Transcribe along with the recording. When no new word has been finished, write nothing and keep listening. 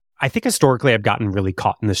I think historically I've gotten really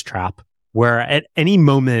caught in this trap where at any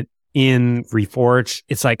moment in Reforge,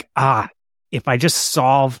 it's like, if I just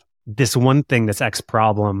solve this one thing, this X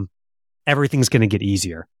problem, everything's going to get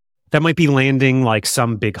easier. That might be landing like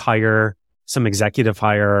some big hire, some executive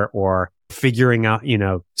hire, or figuring out,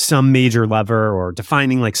 some major lever or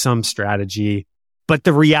defining like some strategy. But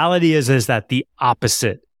the reality is that the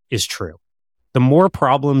opposite is true. The more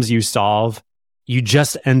problems you solve, you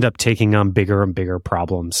just end up taking on bigger and bigger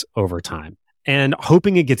problems over time. And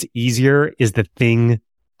hoping it gets easier is the thing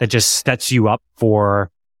that just sets you up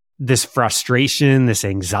for this frustration, this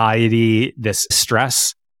anxiety, this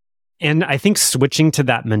stress. And I think switching to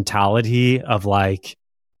that mentality of like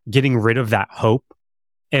getting rid of that hope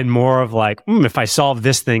and more of like, if I solve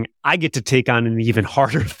this thing, I get to take on an even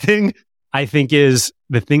harder thing, I think is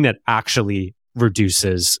the thing that actually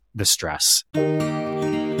reduces the stress.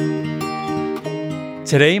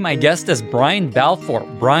 Today, my guest is Brian Balfour.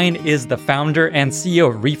 Brian is the founder and CEO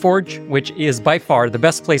of Reforge, which is by far the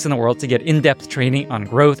best place in the world to get in-depth training on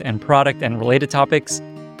growth and product and related topics.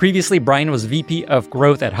 Previously, Brian was VP of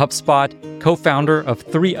Growth at HubSpot, co-founder of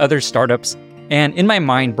 3 other startups, and in my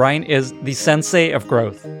mind, Brian is the sensei of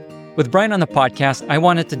growth. With Brian on the podcast, I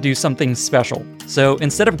wanted to do something special. So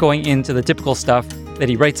instead of going into the typical stuff that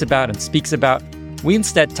he writes about and speaks about, we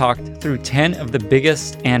instead talked through 10 of the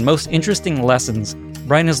biggest and most interesting lessons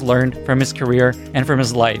Brian has learned from his career and from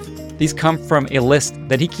his life. These come from a list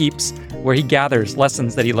that he keeps where he gathers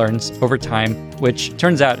lessons that he learns over time, which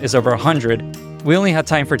turns out is over 100. We only had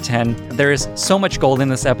time for 10. There is so much gold in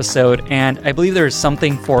this episode, and I believe there is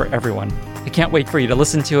something for everyone. I can't wait for you to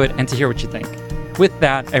listen to it and to hear what you think. With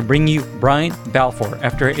that, I bring you Brian Balfour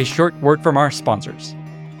after a short word from our sponsors.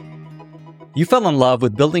 You fell in love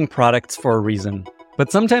with building products for a reason,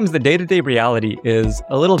 but sometimes the day-to-day reality is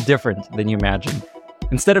a little different than you imagined.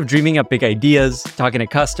 Instead of dreaming up big ideas, talking to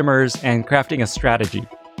customers, and crafting a strategy,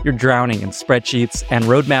 you're drowning in spreadsheets and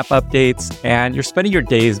roadmap updates, and you're spending your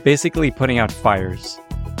days basically putting out fires.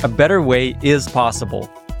 A better way is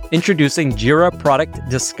possible. Introducing Jira Product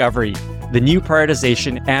Discovery, the new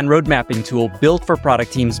prioritization and road mapping tool built for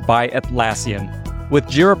product teams by Atlassian. With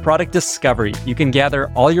Jira Product Discovery, you can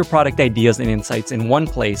gather all your product ideas and insights in one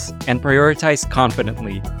place and prioritize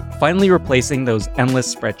confidently, finally replacing those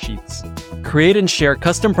endless spreadsheets. Create and share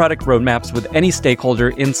custom product roadmaps with any stakeholder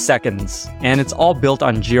in seconds, and it's all built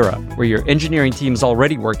on Jira, where your engineering team is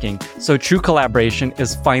already working, so true collaboration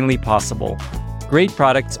is finally possible. Great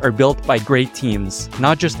products are built by great teams,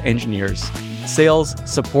 not just engineers. Sales,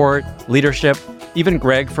 support, leadership, even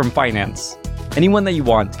Greg from finance. Anyone that you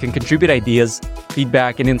want can contribute ideas,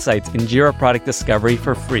 feedback, and insights in Jira Product Discovery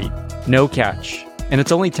for free. No catch. And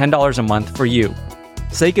it's only $10 a month for you.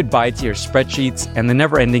 Say goodbye to your spreadsheets and the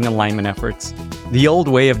never-ending alignment efforts. The old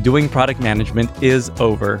way of doing product management is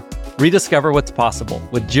over. Rediscover what's possible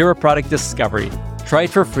with Jira Product Discovery. Try it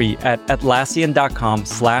for free at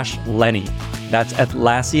Atlassian.com/Lenny. That's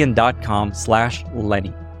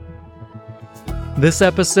Atlassian.com/Lenny. This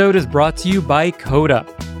episode is brought to you by Coda.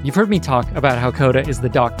 You've heard me talk about how Coda is the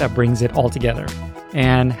doc that brings it all together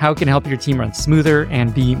and how it can help your team run smoother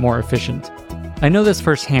and be more efficient. I know this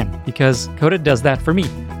firsthand because Coda does that for me.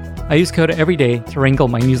 I use Coda every day to wrangle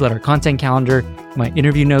my newsletter content calendar, my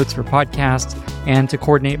interview notes for podcasts, and to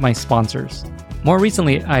coordinate my sponsors. More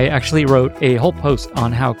recently, I actually wrote a whole post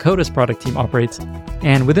on how Coda's product team operates,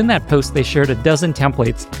 and within that post, they shared a dozen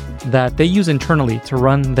templates that they use internally to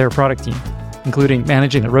run their product team, including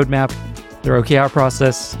managing the roadmap, their OKR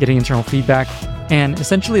process, getting internal feedback, and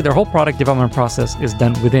essentially their whole product development process is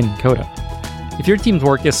done within Coda. If your team's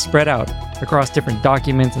work is spread out across different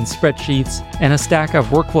documents and spreadsheets and a stack of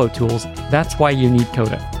workflow tools, that's why you need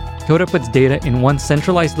Coda. Coda puts data in one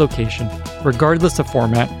centralized location, regardless of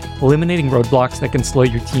format, eliminating roadblocks that can slow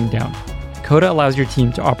your team down. Coda allows your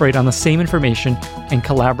team to operate on the same information and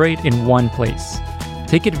collaborate in one place.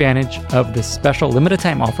 Take advantage of this special limited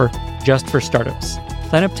time offer just for startups.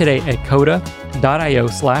 Sign up today at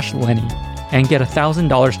coda.io/Lenny and get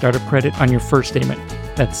 $1,000 startup credit on your first statement.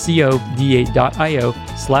 That's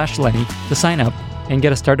coda.io/Lenny to sign up and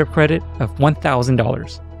get a startup credit of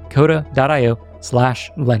 $1,000.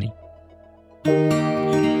 coda.io/Lenny.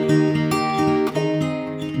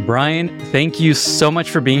 Brian, thank you so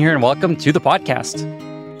much for being here and welcome to the podcast.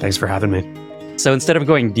 Thanks for having me. So instead of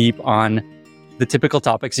going deep on the typical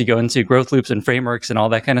topics you go into, growth loops and frameworks and all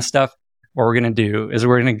that kind of stuff, what we're going to do is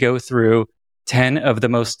we're going to go through 10 of the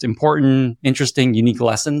most important, interesting, unique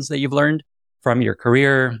lessons that you've learned from your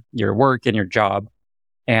career, your work, and your job.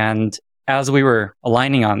 And as we were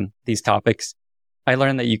aligning on these topics, I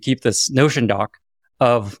learned that you keep this Notion doc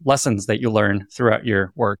of lessons that you learn throughout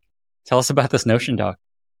your work. Tell us about this Notion doc.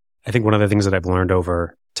 I think one of the things that I've learned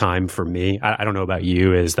over time for me, I don't know about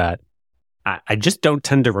you, is that I just don't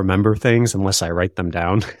tend to remember things unless I write them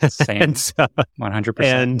down. Same. And so,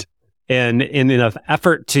 100%. and in an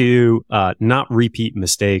effort to not repeat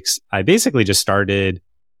mistakes, I basically just started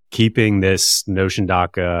keeping this Notion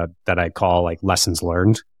doc that I call like lessons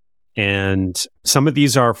learned. And some of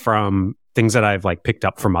these are from things that I've like picked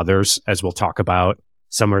up from others, as we'll talk about.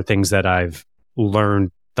 Some are things that I've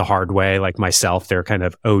learned the hard way, like myself. They're kind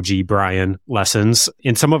of OG Brian lessons,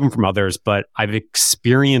 and some of them from others, but I've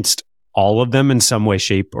experienced all of them in some way,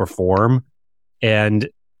 shape, or form. And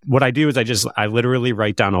what I do is I literally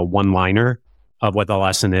write down a one-liner of what the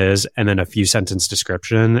lesson is and then a few sentence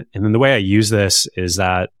description. And then the way I use this is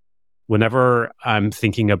that whenever I'm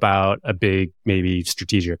thinking about a big, maybe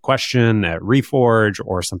strategic question at Reforge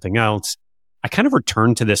or something else, I kind of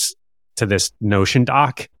return to this Notion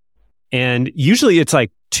doc. And usually it's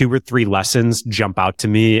like 2 or 3 lessons jump out to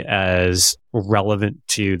me as relevant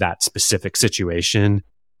to that specific situation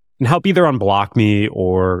and help either unblock me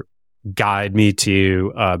or guide me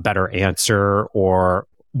to a better answer or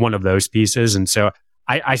one of those pieces. And so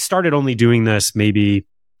I started only doing this, maybe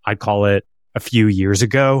I'd call it a few years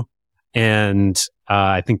ago. And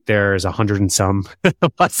I think there's 100 and some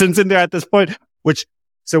lessons in there at this point,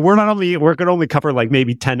 so we're going to only cover like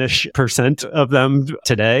maybe 10-ish% of them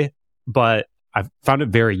today, but I've found it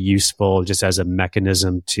very useful just as a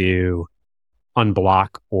mechanism to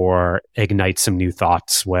unblock or ignite some new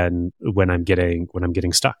thoughts when I'm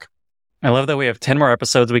getting stuck. I love that we have 10 more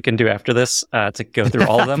episodes we can do after this to go through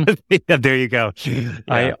all of them. Yeah, there you go.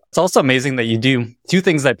 Yeah. It's also amazing that you do 2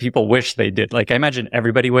 things that people wish they did. Like I imagine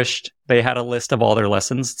everybody wished they had a list of all their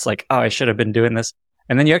lessons. It's like, oh, I should have been doing this.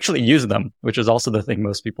 And then you actually use them, which is also the thing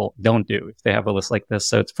most people don't do if they have a list like this.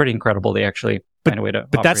 So it's pretty incredible they actually find a way to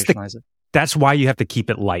operationalize it. That's why you have to keep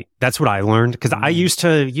it light. That's what I learned. Because I used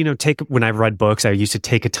to, when I've read books, I used to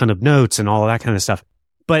take a ton of notes and all of that kind of stuff.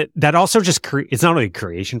 But that also just it's not only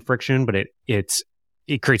creation friction, but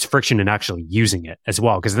it creates friction in actually using it as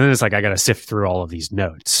well. Because then it's like I got to sift through all of these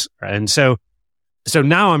notes, right? And so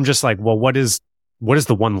now I'm just like, well, what is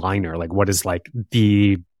the one liner? Like, what is like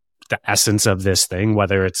the essence of this thing?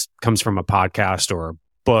 Whether it comes from a podcast or a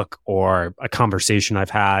book or a conversation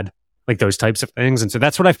I've had, like those types of things. And so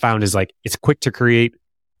that's what I found is like it's quick to create,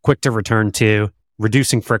 quick to return to,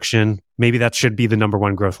 reducing friction. Maybe that should be the number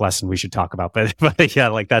one growth lesson we should talk about. But yeah,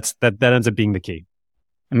 like that ends up being the key.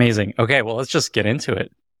 Amazing. Okay, well, let's just get into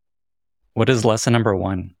it. What is lesson number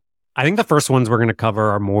 1? I think the first ones we're going to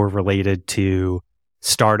cover are more related to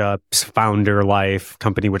startups, founder life,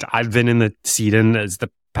 company, which I've been in the seat in as the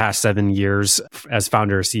past 7 years as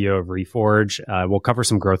founder and CEO of Reforge. We'll cover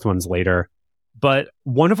some growth ones later. But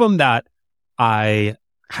one of them that I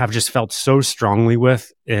have just felt so strongly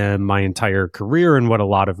with in my entire career and what a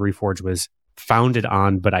lot of Reforge was founded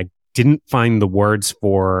on, but I didn't find the words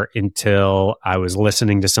for until I was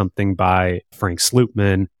listening to something by Frank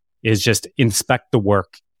Slootman, is just inspect the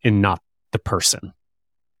work and not the person.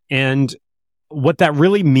 And what that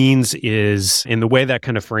really means is, in the way that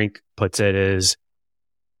kind of Frank puts it, is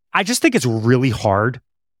I just think it's really hard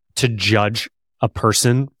to judge a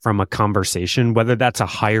person from a conversation, whether that's a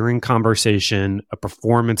hiring conversation, a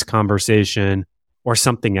performance conversation, or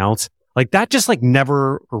something else. Like that just like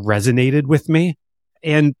never resonated with me.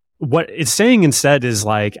 And what it's saying instead is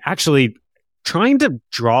like actually trying to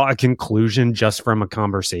draw a conclusion just from a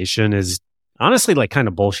conversation is honestly like kind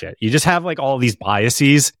of bullshit. You just have like all these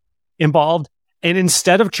biases involved. And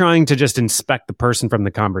instead of trying to just inspect the person from the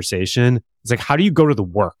conversation, it's like, how do you go to the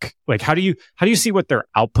work? Like, how do you see what their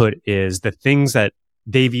output is, the things that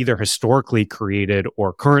they've either historically created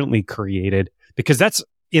or currently created? Because that's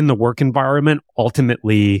in the work environment,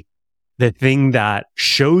 ultimately the thing that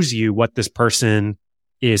shows you what this person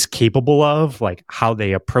is capable of, like how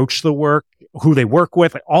they approach the work, who they work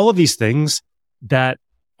with, like all of these things that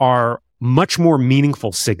are much more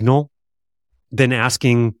meaningful signal than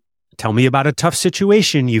asking, tell me about a tough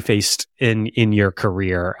situation you faced in your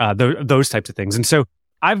career, those types of things. And so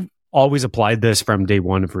I've always applied this from day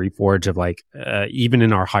one of Reforge of like, even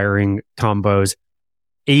in our hiring combos,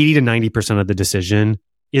 80 to 90% of the decision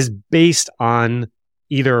is based on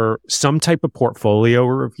either some type of portfolio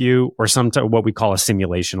review or some type of what we call a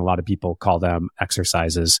simulation. A lot of people call them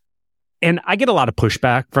exercises. And I get a lot of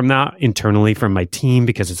pushback from that internally from my team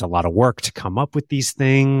because it's a lot of work to come up with these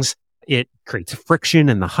things. It creates friction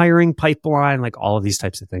in the hiring pipeline, like all of these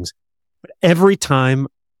types of things. But every time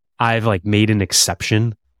I've like made an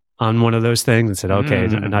exception on one of those things and said, okay,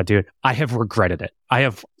 I'm not doing it, I have regretted it. I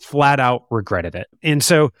have flat out regretted it. And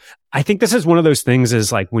so I think this is one of those things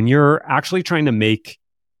is like when you're actually trying to make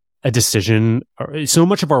a decision, so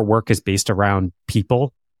much of our work is based around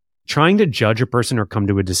people. Trying to judge a person or come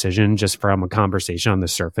to a decision just from a conversation on the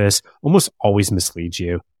surface almost always misleads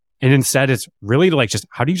you. And instead, it's really like just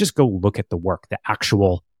how do you just go look at the work, the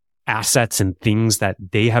actual assets and things that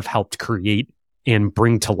they have helped create and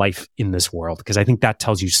bring to life in this world? Because I think that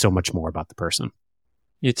tells you so much more about the person.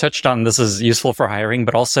 You touched on this is useful for hiring,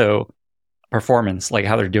 but also performance, like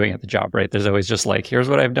how they're doing at the job, right? There's always just like, here's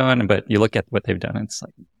what I've done, but you look at what they've done, it's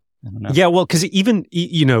like, I don't know. Yeah, well, because even,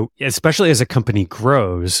 especially as a company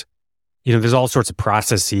grows, there's all sorts of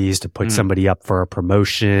processes to put somebody up for a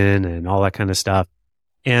promotion and all that kind of stuff.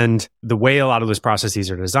 And the way a lot of those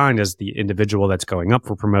processes are designed is the individual that's going up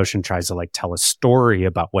for promotion tries to like tell a story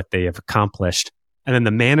about what they have accomplished. And then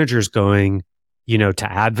the manager's going,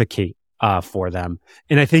 to advocate for them.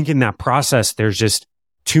 And I think in that process, there's just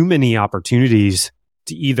too many opportunities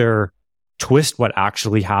to either twist what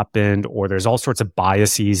actually happened, or there's all sorts of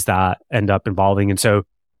biases that end up involving. And so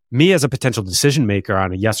me as a potential decision maker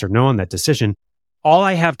on a yes or no on that decision, all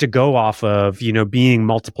I have to go off of, being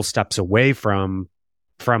multiple steps away from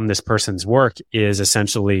this person's work is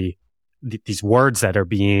essentially these words that are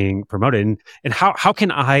being promoted. And how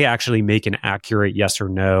can I actually make an accurate yes or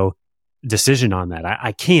no decision on that?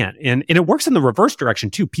 I can't. And it works in the reverse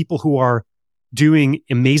direction too. People who are doing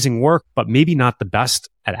amazing work, but maybe not the best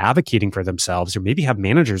at advocating for themselves, or maybe have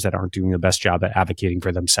managers that aren't doing the best job at advocating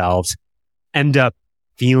for themselves, end up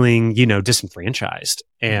feeling, disenfranchised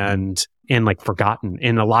and like forgotten.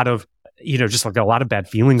 And a lot of, just like a lot of bad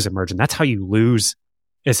feelings emerge. And that's how you lose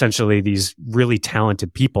essentially these really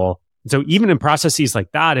talented people. So even in processes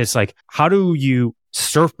like that, it's like, how do you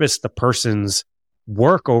surface the person's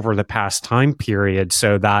work over the past time period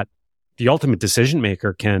so that the ultimate decision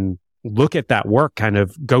maker can look at that work, kind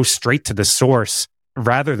of go straight to the source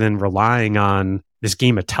rather than relying on this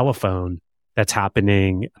game of telephone that's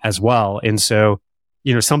happening as well. And so,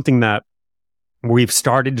 something that we've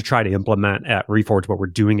started to try to implement at Reforge, but we're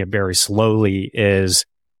doing it very slowly, is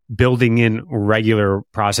building in regular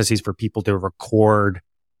processes for people to record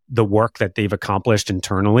the work that they've accomplished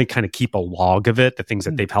internally, kind of keep a log of it, the things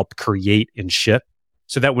that they've helped create and ship,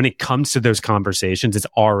 so that when it comes to those conversations, it's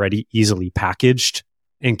already easily packaged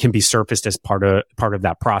and can be surfaced as part of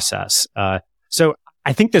that process. So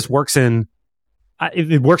I think this works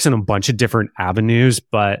it works in a bunch of different avenues,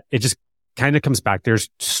 but it just kind of comes back. There's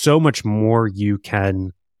so much more you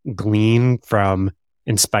can glean from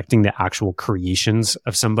inspecting the actual creations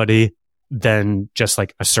of somebody than just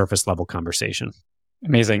like a surface level conversation.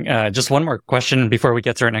 Amazing. Just one more question before we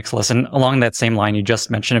get to our next lesson. Along that same line you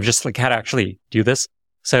just mentioned of just like how to actually do this.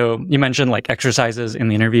 So you mentioned like exercises in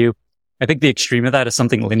the interview. I think the extreme of that is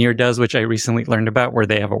something Linear does, which I recently learned about, where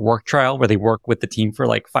they have a work trial where they work with the team for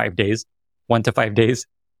like 5 days, 1 to 5 days.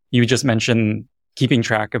 You just mentioned keeping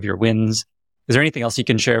track of your wins. Is there anything else you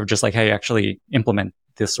can share of just like how you actually implement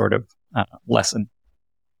this sort of lesson?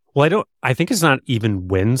 Well, I think it's not even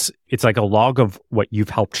wins. It's like a log of what you've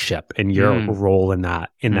helped ship and your role in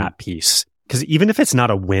that piece. Because even if it's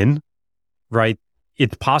not a win, right,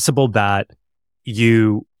 it's possible that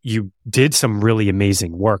you did some really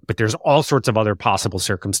amazing work, but there's all sorts of other possible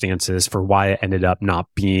circumstances for why it ended up not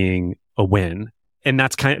being a win. And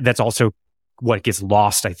that's also what gets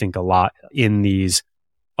lost, I think, a lot in these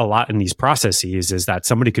processes, is that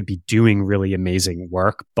somebody could be doing really amazing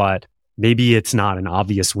work, but maybe it's not an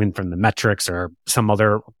obvious win from the metrics or some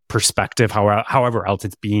other perspective, however else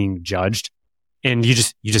it's being judged. And you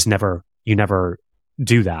just never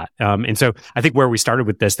do that. And so I think where we started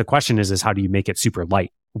with this, the question is how do you make it super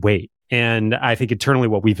lightweight? And I think internally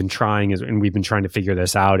what we've been trying to figure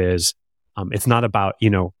this out is, it's not about,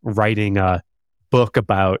 writing a book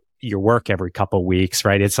about your work every couple of weeks,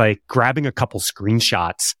 right? It's like grabbing a couple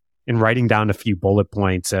screenshots and writing down a few bullet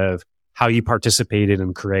points of how you participated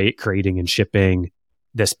in creating and shipping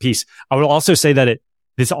this piece. I would also say that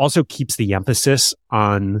this also keeps the emphasis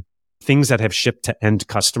on things that have shipped to end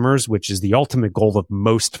customers, which is the ultimate goal of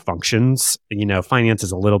most functions. Finance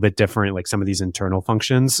is a little bit different, like some of these internal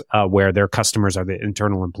functions, where their customers are the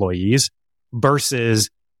internal employees,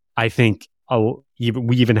 versus I think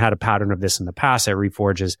we even had a pattern of this in the past at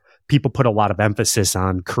Reforge, is people put a lot of emphasis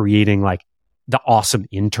on creating like the awesome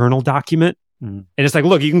internal document. And it's like,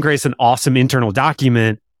 look, you can create an awesome internal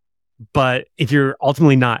document, but if you're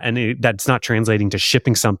ultimately that's not translating to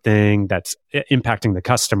shipping something that's impacting the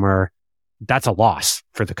customer, that's a loss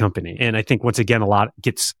for the company. And I think once again, a lot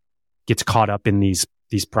gets caught up in these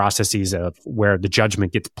processes of where the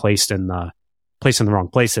judgment gets placed in the wrong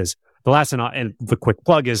places. The last and the quick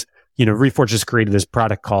plug is, Reforge has created this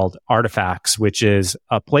product called Artifacts, which is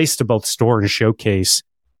a place to both store and showcase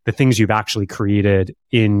the things you've actually created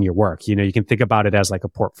in your work. You can think about it as like a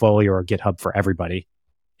portfolio or a GitHub for everybody.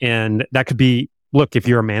 And that could be, look, if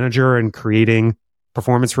you're a manager and creating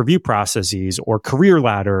performance review processes or career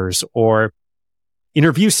ladders or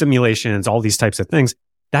interview simulations, all these types of things,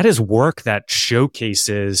 that is work that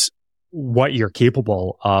showcases what you're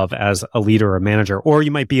capable of as a leader or a manager. Or you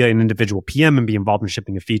might be an individual PM and be involved in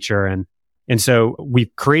shipping a feature. And so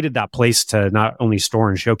we've created that place to not only store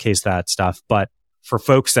and showcase that stuff, but for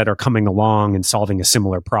folks that are coming along and solving a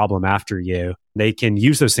similar problem after you, they can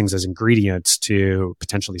use those things as ingredients to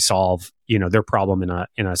potentially solve, their problem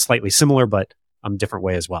in a slightly similar but different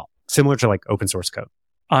way as well. Similar to like open source code.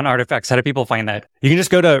 On Artifacts, how do people find that? You can just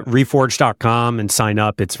go to reforge.com and sign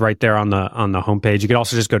up. It's right there on the homepage. You can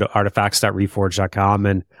also just go to artifacts.reforge.com,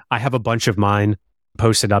 and I have a bunch of mine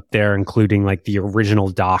posted up there, including like the original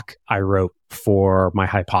doc I wrote for my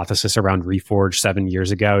hypothesis around Reforge 7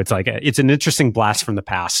 years ago. It's an interesting blast from the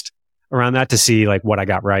past around that to see like what I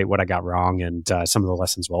got right, what I got wrong, and some of the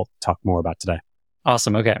lessons we'll talk more about today.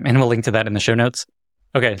 Awesome. Okay. And we'll link to that in the show notes.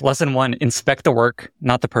 Okay. Lesson 1, inspect the work,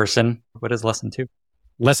 not the person. What is lesson 2?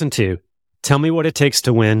 Lesson 2, tell me what it takes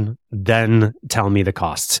to win, then tell me the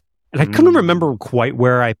costs. And I couldn't remember quite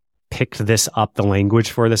where I picked this up, the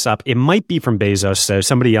language for this up. It might be from Bezos, so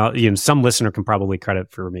somebody else, some listener can probably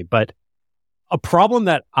credit for me. But a problem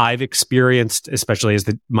that I've experienced, especially as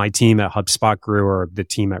my team at HubSpot grew or the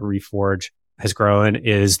team at Reforge has grown,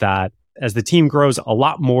 is that as the team grows, a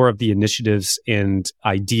lot more of the initiatives and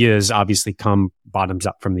ideas obviously come bottoms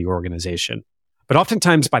up from the organization. But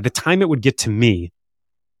oftentimes, by the time it would get to me,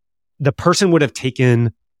 the person would have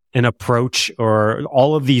taken an approach, or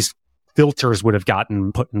all of these filters would have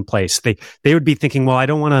gotten put in place. They would be thinking, well, I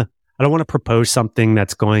don't want to propose something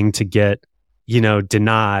that's going to get,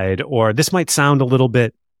 denied, or this might sound a little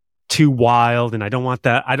bit too wild, and I don't want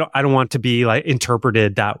that. I don't want to be like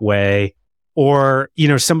interpreted that way. Or,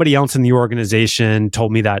 somebody else in the organization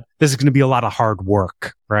told me that this is going to be a lot of hard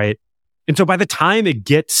work, right? And so by the time it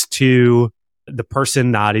gets to the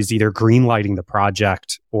person that is either greenlighting the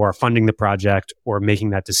project or funding the project or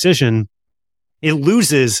making that decision, it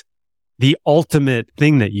loses the ultimate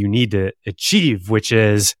thing that you need to achieve, which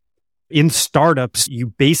is in startups, you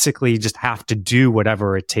basically just have to do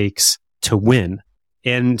whatever it takes to win.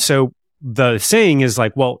 And so the saying is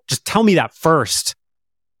like, well, just tell me that first.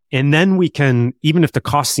 And then we can, even if the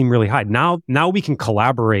costs seem really high, now we can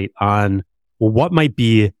collaborate on, well, what might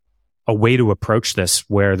be a way to approach this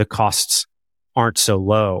where the costs aren't so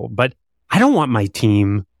low. But I don't want my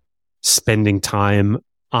team spending time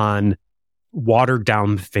on watered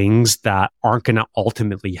down things that aren't going to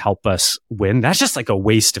ultimately help us win. That's just like a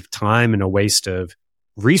waste of time and a waste of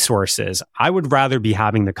resources. I would rather be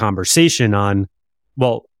having the conversation on,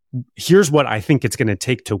 well, here's what I think it's going to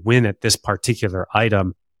take to win at this particular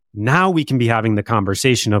item. Now we can be having the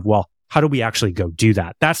conversation of, well, how do we actually go do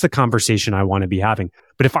that? That's the conversation I want to be having.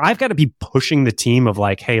 But if I've got to be pushing the team of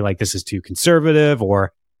like, hey, like this is too conservative,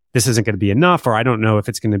 or this isn't going to be enough, or I don't know if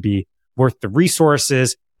it's going to be worth the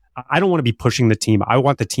resources, I don't want to be pushing the team. I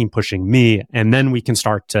want the team pushing me. And then we can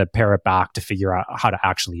start to pare it back to figure out how to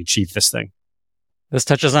actually achieve this thing. This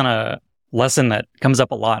touches on a lesson that comes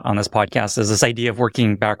up a lot on this podcast, is this idea of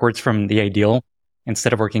working backwards from the ideal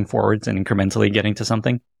instead of working forwards and incrementally getting to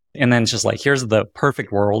something. And then it's just like, here's the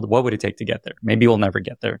perfect world. What would it take to get there? Maybe we'll never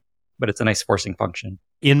get there, but it's a nice forcing function.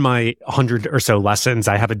 In my 100 or so lessons,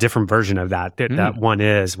 I have a different version of that. That one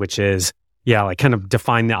is, which is, like kind of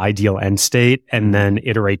define the ideal end state and then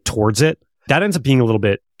iterate towards it. That ends up being a little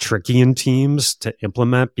bit tricky in teams to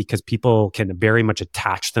implement because people can very much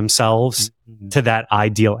attach themselves to that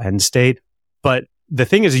ideal end state. But the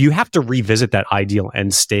thing is, you have to revisit that ideal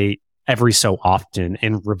end state every so often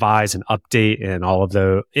and revise and update and all of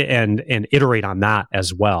the and iterate on that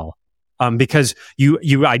as well. Because you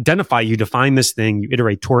define this thing, you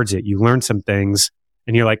iterate towards it, you learn some things,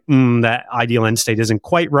 and you're like, that ideal end state isn't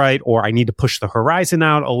quite right, or I need to push the horizon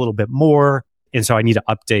out a little bit more, and so I need to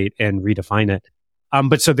update and redefine it.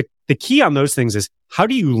 But so the key on those things is, how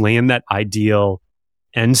do you land that ideal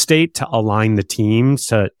end state to align the teams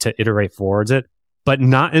to iterate towards it, but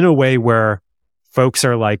not in a way where folks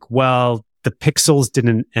are like, well, the pixels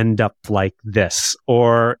didn't end up like this,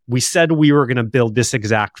 or we said we were going to build this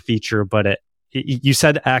exact feature, but you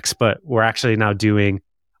said X, but we're actually now doing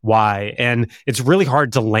Y. And it's really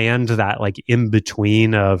hard to land that like in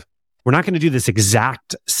between of, we're not going to do this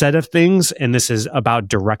exact set of things, and this is about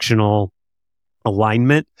directional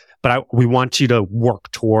alignment, but we want you to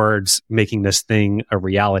work towards making this thing a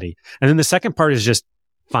reality. And then the second part is just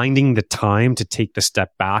finding the time to take the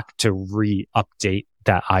step back to re-update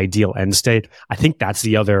that ideal end state. I think that's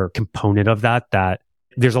the other component of that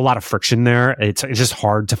there's a lot of friction there. It's just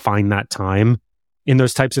hard to find that time in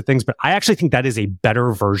those types of things. But I actually think that is a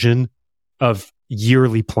better version of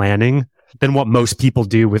yearly planning than what most people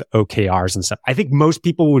do with OKRs and stuff. I think most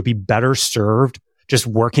people would be better served just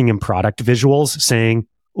working in product visuals, saying,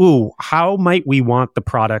 ooh, how might we want the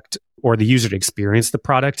product or the user to experience the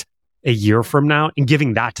product a year from now, and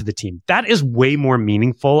giving that to the team. That is way more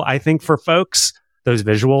meaningful, I think, for folks, those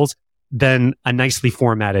visuals, than a nicely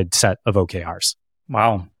formatted set of OKRs.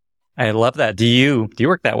 Wow. I love that. Do you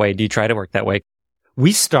work that way? Do you try to work that way?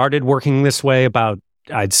 We started working this way about,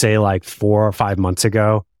 I'd say, like 4 or 5 months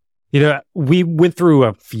ago. We went through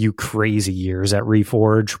a few crazy years at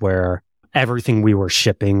Reforge where everything we were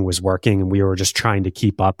shipping was working and we were just trying to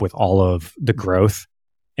keep up with all of the growth.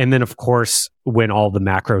 And then, of course, when all the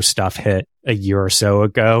macro stuff hit a year or so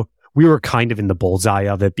ago, we were kind of in the bullseye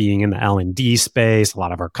of it, being in the L&D space, a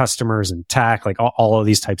lot of our customers in tech, like all of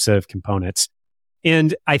these types of components.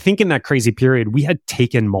 And I think in that crazy period, we had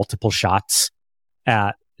taken multiple shots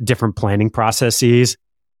at different planning processes,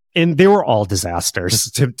 and they were all disasters.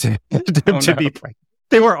 To be frank,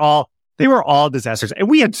 they were all disasters. And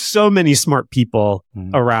we had so many smart people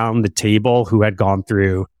around the table who had gone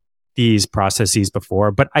through these processes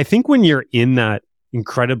before. But I think when you're in that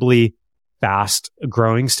incredibly fast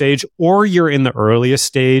growing stage, or you're in the earliest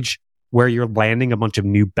stage where you're landing a bunch of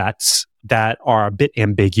new bets that are a bit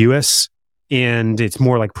ambiguous, and it's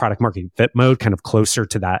more like product market fit mode, kind of closer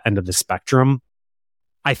to that end of the spectrum,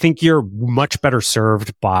 I think you're much better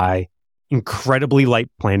served by incredibly light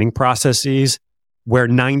planning processes where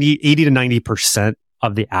 80 to 90%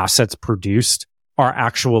 of the assets produced are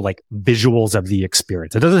actual like visuals of the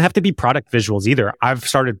experience. It doesn't have to be product visuals either. I've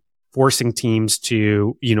started forcing teams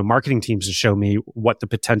to, marketing teams to show me what the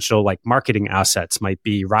potential like marketing assets might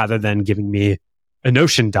be rather than giving me a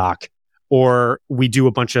Notion doc. Or we do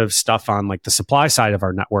a bunch of stuff on like the supply side of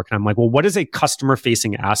our network. And I'm like, well, what is a customer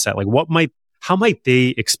facing asset? Like how might they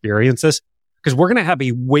experience this? Because we're going to have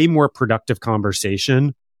a way more productive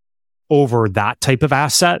conversation over that type of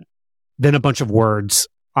asset than a bunch of words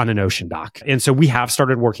on a Notion doc. And so we have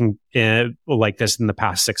started working like this in the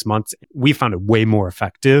past 6 months. We found it way more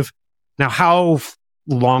effective. Now, how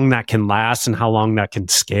long that can last and how long that can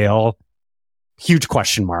scale, huge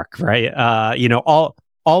question mark, right?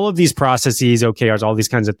 All of these processes, OKRs, all these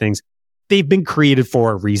kinds of things, they've been created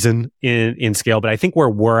for a reason in scale. But I think where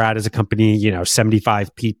we're at as a company,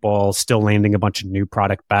 75 people, still landing a bunch of new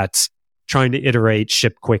product bets, trying to iterate,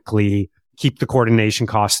 ship quickly, keep the coordination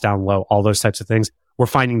costs down low, all those types of things. We're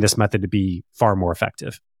finding this method to be far more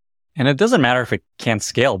effective. And it doesn't matter if it can't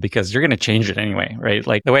scale because you're going to change it anyway, right?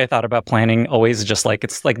 Like the way I thought about planning always is just like,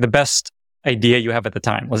 it's like the best idea you have at the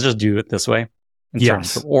time. Let's just do it this way in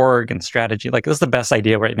terms of org and strategy. Like this is the best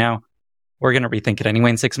idea right now. We're going to rethink it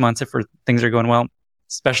anyway in 6 months if things are going well,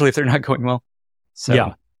 especially if they're not going well. So,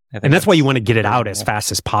 yeah. And that's why you want to get it out as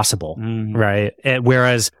fast as possible, right?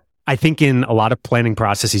 Whereas I think in a lot of planning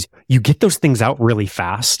processes, you get those things out really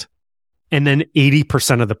fast. And then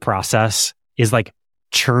 80% of the process is like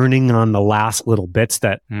churning on the last little bits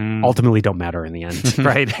that ultimately don't matter in the end,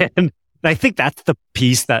 right? And I think that's the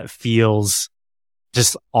piece that feels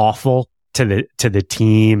just awful to the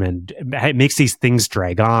team, and it makes these things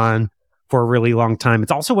drag on for a really long time.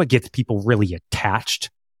 It's also what gets people really attached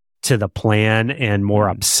to the plan and more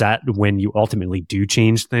upset when you ultimately do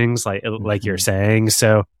change things, like you're saying.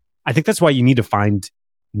 So I think that's why you need to find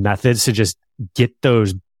methods to just get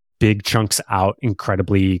those big chunks out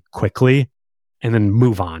incredibly quickly and then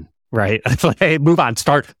move on, right? Move on,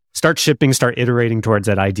 start shipping, start iterating towards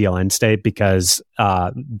that ideal end state, because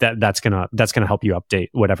that's gonna help you update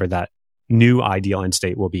whatever that new ideal end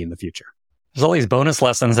state will be in the future. There's all these bonus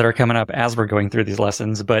lessons that are coming up as we're going through these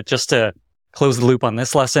lessons, but just to close the loop on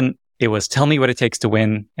this lesson, it was tell me what it takes to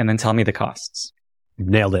win and then tell me the costs.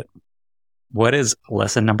 Nailed it. What is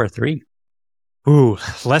lesson number 3? Ooh,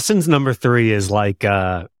 lessons number 3 is like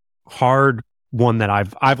hard one that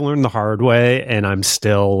I've learned the hard way, and I'm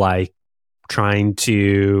still like trying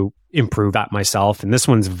to improve at myself. And this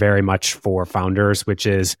one's very much for founders, which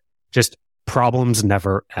is just problems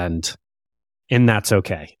never end. And that's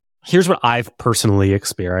okay. Here's what I've personally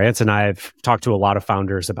experienced, and I've talked to a lot of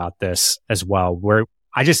founders about this as well, where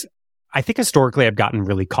I think historically I've gotten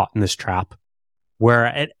really caught in this trap where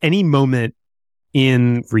at any moment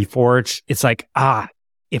in Reforge, it's like,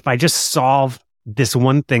 if I just solve this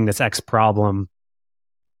one thing, this X problem,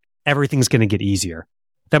 everything's going to get easier.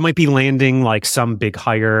 That might be landing like some big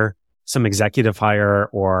hire, some executive hire,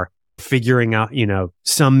 or figuring out,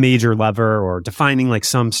 some major lever, or defining like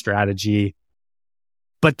some strategy.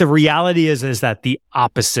 But the reality is that the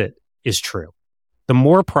opposite is true. The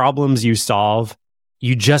more problems you solve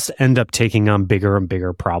you just end up taking on bigger and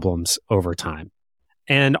bigger problems over time.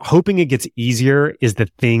 And hoping it gets easier is the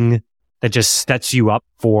thing that just sets you up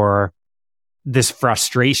for this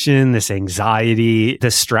frustration, this anxiety,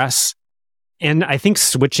 this stress. And I think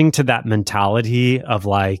switching to that mentality of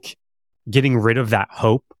like getting rid of that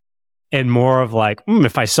hope and more of like,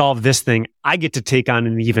 if I solve this thing, I get to take on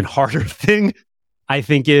an even harder thing, I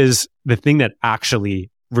think is the thing that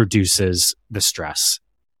actually reduces the stress.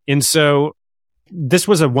 And so this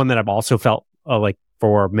was one that I've also felt like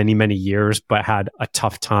for many, many years, but had a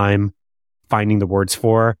tough time finding the words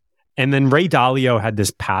for. And then Ray Dalio had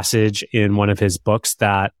this passage in one of his books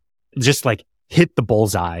that just like hit the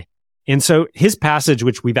bullseye. And so his passage,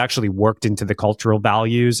 which we've actually worked into the cultural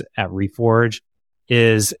values at Reforge,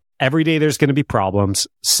 is every day there's going to be problems,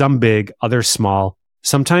 some big, others small,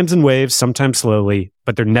 sometimes in waves, sometimes slowly,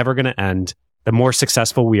 but they're never going to end. The more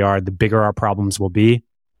successful we are, the bigger our problems will be.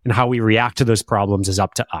 And how we react to those problems is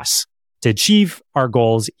up to us. To achieve our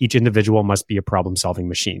goals, each individual must be a problem-solving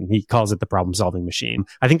machine. He calls it the problem-solving machine.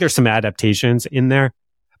 I think there's some adaptations in there,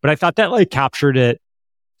 but I thought that like captured it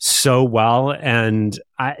so well. And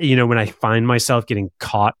I, when I find myself getting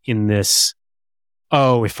caught in this,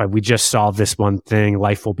 if we just solve this one thing,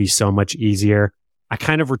 life will be so much easier. I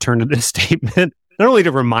kind of return to this statement, not only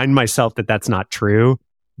to remind myself that that's not true,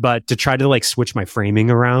 but to try to like switch my framing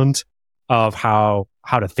around of how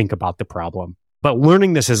to think about the problem. But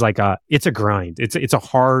learning this is like it's a grind. It's a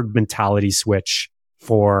hard mentality switch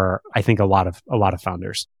for, I think, a lot of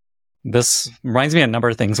founders. This reminds me of a number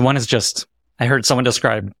of things. One is just, I heard someone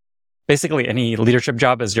describe basically any leadership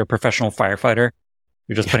job as your professional firefighter.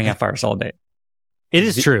 You're just putting out fires all day. It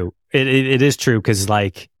is true. It is true because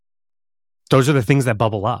like those are the things that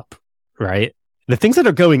bubble up, right? The things that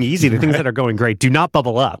are going easy, the things that are going great, do not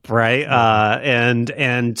bubble up, right?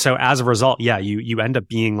 And so as a result, you end up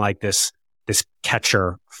being like this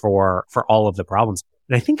catcher for all of the problems.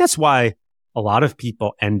 And I think that's why a lot of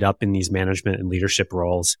people end up in these management and leadership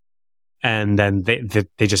roles, and then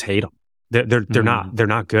they just hate them. They're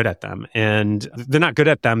not good at them, and they're not good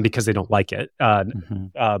at them because they don't like it.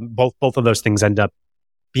 Both of those things end up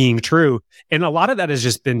being true, and a lot of that has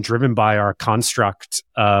just been driven by our construct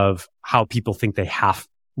of how people think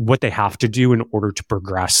what they have to do in order to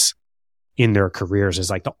progress in their careers. Is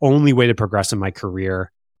like the only way to progress in my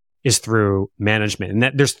career is through management. And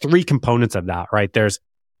that there's three components of that, right? There's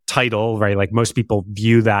title, right? Like most people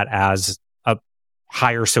view that as a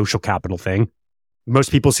higher social capital thing.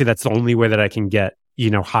 Most people see that's the only way that I can get,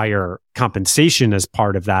 higher compensation as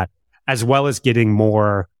part of that, as well as getting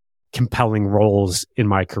more compelling roles in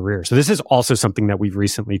my career. So this is also something that we've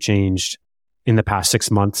recently changed in the past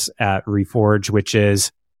 6 months at Reforge, which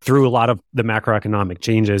is through a lot of the macroeconomic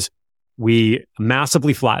changes, we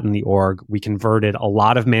massively flattened the org. We converted a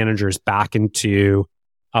lot of managers back into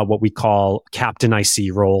what we call Captain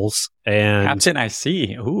IC roles. And Captain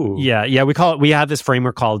IC, ooh. Yeah. We have this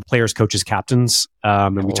framework called players, coaches, captains.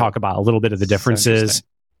 And we talk about a little bit of the differences.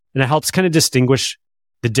 And it helps kind of distinguish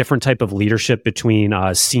the different type of leadership between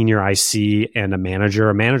a senior IC and a manager.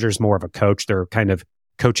 A manager is more of a coach. They're kind of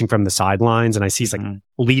coaching from the sidelines. And IC is like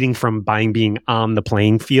leading from being on the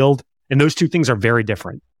playing field. And those two things are very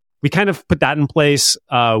different. We kind of put that in place.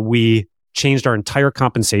 We changed our entire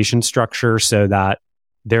compensation structure so that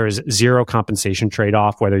there is zero compensation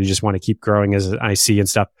trade-off, whether you just want to keep growing as an IC and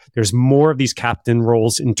stuff. There's more of these captain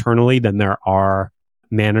roles internally than there are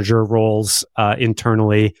manager roles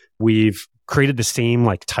internally. We've created the same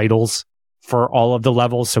like titles for all of the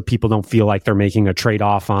levels so people don't feel like they're making a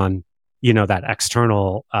trade-off on, that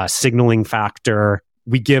external signaling factor.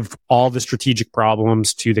 We give all the strategic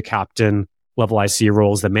problems to the captain level IC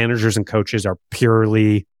roles. The managers and coaches are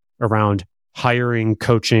purely around hiring,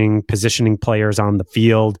 coaching, positioning players on the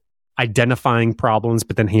field, identifying problems,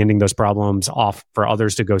 but then handing those problems off for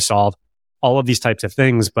others to go solve, all of these types of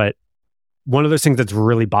things. But one of those things that's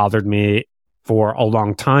really bothered me for a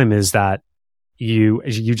long time is that you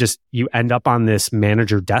end up on this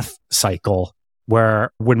manager death cycle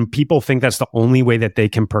where when people think that's the only way that they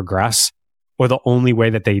can progress or the only way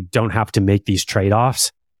that they don't have to make these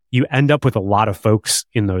trade-offs, you end up with a lot of folks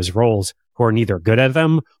in those roles who are neither good at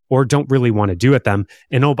them or don't really want to do at them.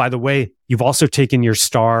 And oh, by the way, you've also taken your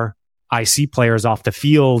star IC players off the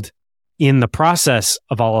field in the process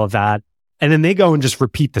of all of that. And then they go and just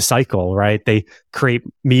repeat the cycle, right? They create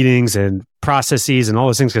meetings and processes and all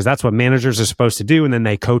those things because that's what managers are supposed to do. And then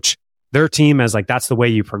they coach their team as like, that's the way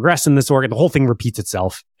you progress in this org. The whole thing repeats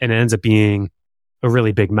itself and it ends up being a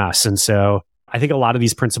really big mess. And so I think a lot of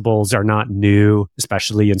these principles are not new,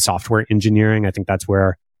 especially in software engineering. I think that's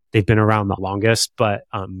where they've been around the longest, but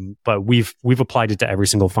we've applied it to every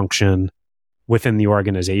single function within the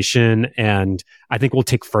organization. And I think we'll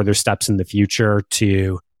take further steps in the future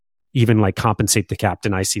to even like compensate the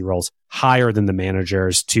captain IC roles higher than the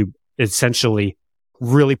managers to essentially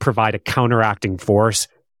really provide a counteracting force.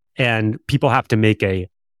 And people have to make a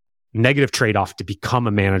negative trade-off to become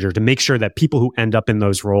a manager to make sure that people who end up in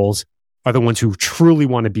those roles are the ones who truly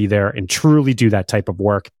want to be there and truly do that type of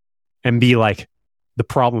work and be like the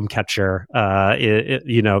problem catcher,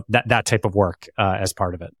 that type of work as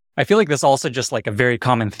part of it. I feel like this also just like a very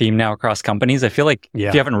common theme now across companies. I feel like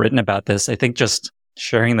if you haven't written about this, I think just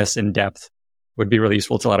sharing this in depth would be really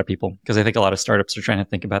useful to a lot of people because I think a lot of startups are trying to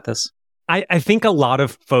think about this. I think a lot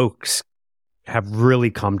of folks have really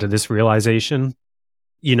come to this realization,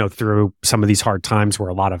 through some of these hard times where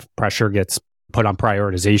a lot of pressure gets put on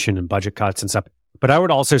prioritization and budget cuts and stuff. But I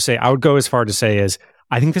would also say, I would go as far to say is,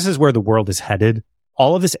 I think this is where the world is headed.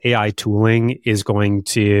 All of this AI tooling is going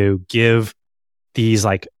to give these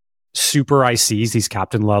like super ICs, these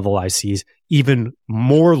captain level ICs, even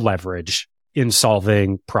more leverage in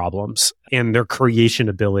solving problems and their creation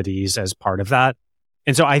abilities as part of that.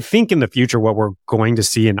 And so I think in the future, what we're going to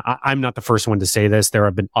see, and I'm not the first one to say this, there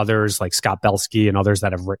have been others like Scott Belsky and others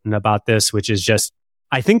that have written about this, which is just,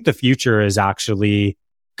 I think the future is actually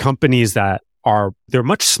companies that they're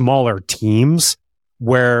much smaller teams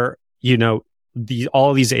where, all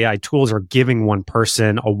of these AI tools are giving one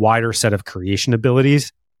person a wider set of creation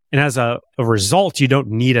abilities. And as a result, you don't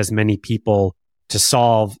need as many people to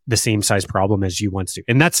solve the same size problem as you once do.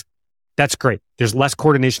 And that's great. There's less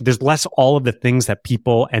coordination. There's less all of the things that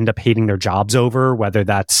people end up hating their jobs over, whether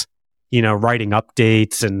that's, writing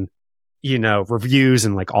updates and, reviews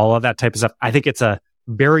and like all of that type of stuff. I think it's a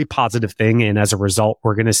very positive thing. And as a result,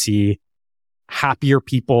 we're going to see happier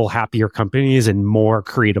people, happier companies, and more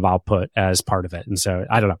creative output as part of it. And so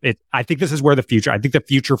I don't know. I think this is where I think the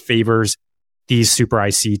future favors these super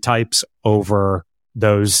IC types over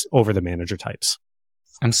the manager types.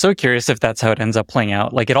 I'm so curious if that's how it ends up playing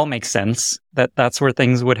out. Like it all makes sense that that's where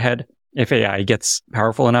things would head if AI gets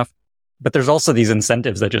powerful enough. But there's also these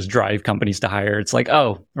incentives that just drive companies to hire. It's like,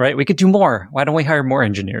 oh, right, we could do more. Why don't we hire more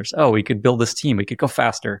engineers? Oh, we could build this team. We could go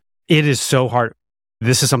faster. It is so hard.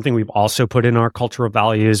 This is something we've also put in our cultural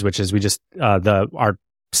values, which is our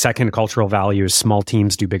second cultural value is small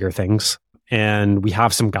teams do bigger things. And we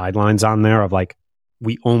have some guidelines on there of like,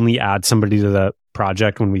 we only add somebody to the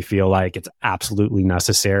project when we feel like it's absolutely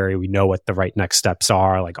necessary. We know what the right next steps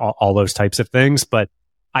are, like all those types of things. But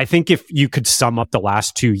I think if you could sum up the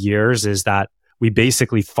last 2 years is that we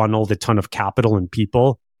basically funneled a ton of capital and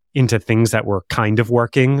people into things that were kind of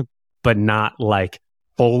working, but not like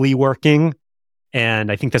fully working.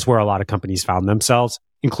 And I think that's where a lot of companies found themselves,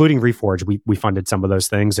 including Reforge. We funded some of those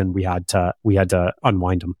things and we had to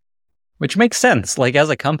unwind them. Which makes sense. Like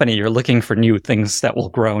as a company, you're looking for new things that will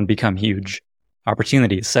grow and become huge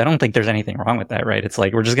opportunities. So I don't think there's anything wrong with that, right? It's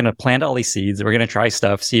like, we're just going to plant all these seeds. We're going to try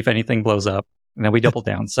stuff, see if anything blows up. And then we double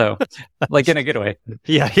down. So like in a good way.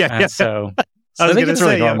 Yeah. So I think it's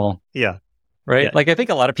really normal. Yeah. Right. Yeah. Like I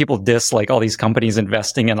think a lot of people diss like all these companies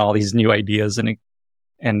investing in all these new ideas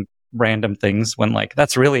and random things when like,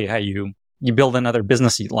 that's really how you build another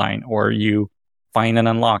business line or you find an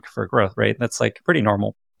unlock for growth, right? That's like pretty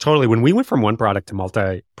normal. Totally. When we went from one product to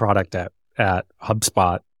multi-product at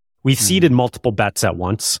HubSpot, we seeded multiple bets at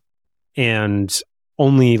once, and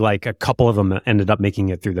only like a couple of them ended up making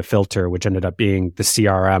it through the filter, which ended up being the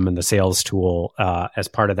CRM and the sales tool as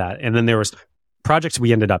part of that. And then there was projects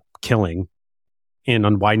we ended up killing and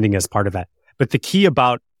unwinding as part of that. But the key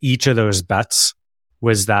about each of those bets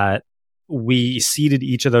was that we seeded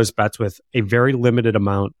each of those bets with a very limited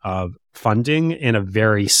amount of funding and a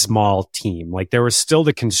very small team. Like there was still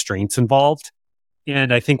the constraints involved.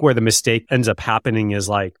 And I think where the mistake ends up happening is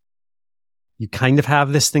like, you kind of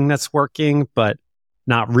have this thing that's working, but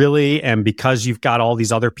not really. And because you've got all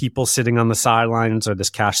these other people sitting on the sidelines or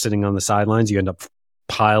this cash sitting on the sidelines, you end up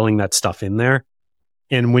piling that stuff in there.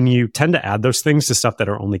 And when you tend to add those things to stuff that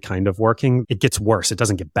are only kind of working, it gets worse. It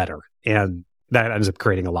doesn't get better. And that ends up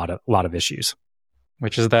creating a lot of issues.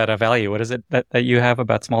 Which is that a value? What is it that you have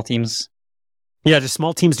about small teams? Yeah, just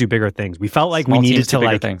small teams do bigger things. We felt like we needed to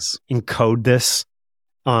like encode this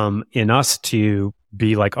in us to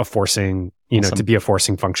be like a forcing, to be a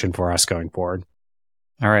forcing function for us going forward.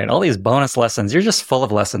 All right. All these bonus lessons. You're just full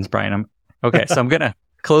of lessons, Brian. Okay. So I'm going to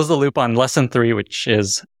close the loop on lesson 3, which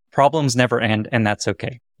is problems never end, and that's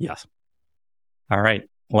okay. Yes. All right.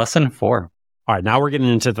 Lesson 4. All right. Now we're getting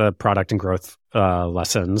into the product and growth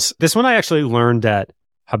lessons. This one I actually learned at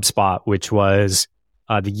HubSpot, which was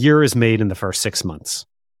the year is made in the first 6 months.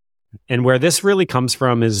 And where this really comes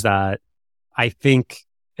from is that I think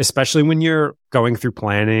especially when you're going through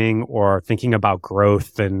planning or thinking about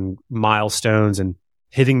growth and milestones and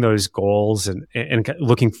hitting those goals and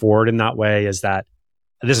looking forward in that way, is that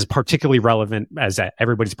this is particularly relevant as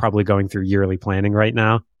everybody's probably going through yearly planning right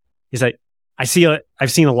now, is that I've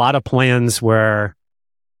seen a lot of plans where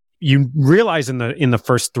you realize in the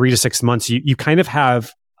first 3 to 6 months, you kind of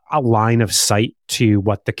have a line of sight to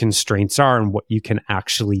what the constraints are and what you can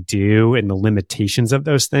actually do and the limitations of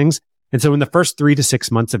those things. And so in the first 3 to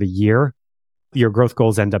 6 months of a year, your growth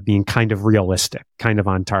goals end up being kind of realistic, kind of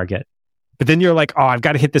on target. But then you're like, oh, I've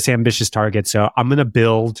got to hit this ambitious target. So I'm going to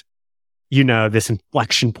build, this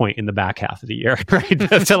inflection point in the back half of the year, right?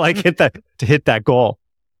 to hit that goal.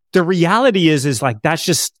 The reality is like, that's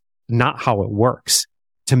just not how it works.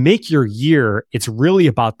 To make your year, it's really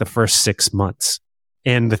about the first 6 months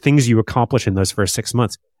and the things you accomplish in those first 6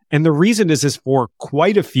 months. And the reason is for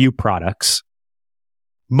quite a few products,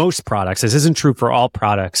 most products, this isn't true for all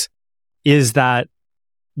products, is that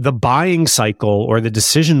the buying cycle or the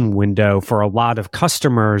decision window for a lot of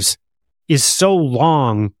customers is so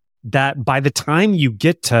long that by the time you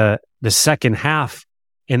get to the second half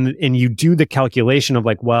and you do the calculation of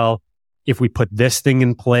like, well, if we put this thing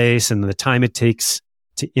in place and the time it takes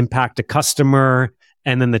to impact a customer,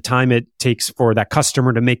 and then the time it takes for that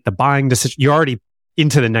customer to make the buying decision, you're already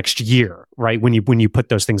into the next year, right? When you put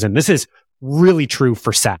those things in. This is really true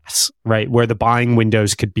for SaaS, right? Where the buying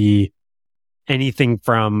windows could be anything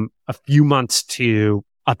from a few months to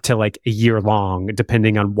up to like a year long,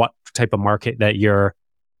 depending on what type of market that you're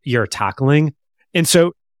tackling. And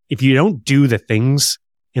so if you don't do the things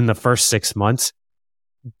in the first 6 months,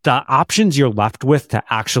 the options you're left with to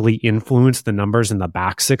actually influence the numbers in the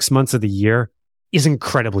back 6 months of the year is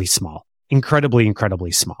incredibly small,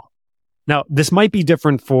 incredibly small. Now, this might be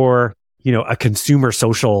different for, a consumer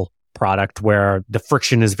social product where the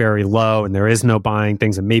friction is very low and there is no buying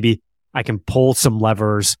things. And maybe I can pull some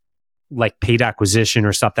levers like paid acquisition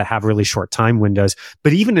or stuff that have really short time windows.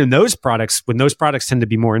 But even in those products, when those products tend to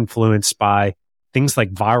be more influenced by things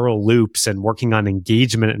like viral loops and working on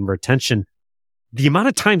engagement and retention, the amount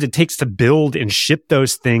of time it takes to build and ship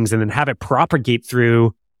those things and then have it propagate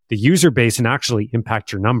through the user base and actually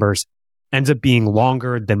impact your numbers ends up being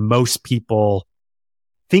longer than most people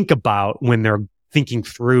think about when they're thinking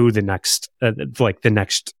through the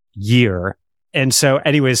next year. And so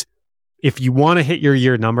anyways, if you want to hit your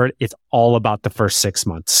year number, it's all about the first 6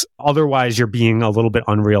 months. Otherwise, you're being a little bit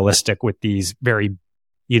unrealistic with these very,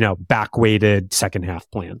 back-weighted second half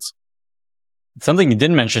plans. Something you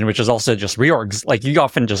didn't mention, which is also just reorgs. Like you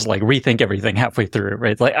often just like rethink everything halfway through,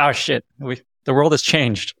 right? It's like, oh shit, the world has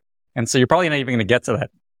changed. And so you're probably not even going to get to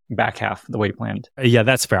that back half the way you planned. Yeah,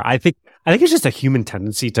 that's fair. I think it's just a human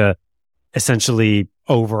tendency to essentially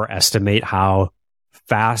overestimate how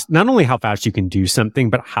fast, not only how fast you can do something,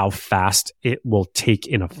 but how fast it will take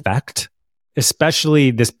in effect.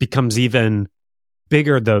 Especially this becomes even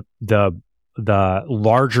bigger the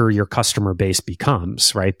larger your customer base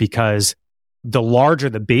becomes, right? Because the larger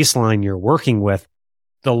the baseline you're working with,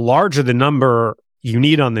 the larger the number you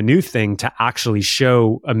need on the new thing to actually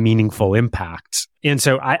show a meaningful impact. And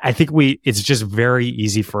so I think it's just very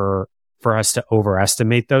easy for us to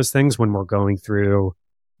overestimate those things when we're going through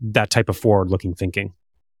that type of forward-looking thinking.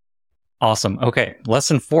 Awesome. Okay.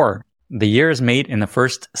 Lesson 4. The year is made in the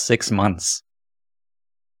first 6 months.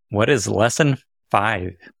 What is lesson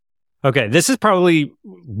 5? Okay. This is probably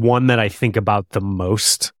one that I think about the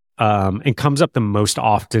most, and comes up the most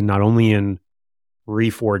often, not only in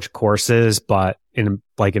Reforge courses, but in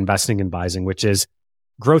like investing and advising, which is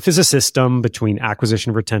growth is a system between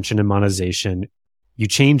acquisition, retention, and monetization. You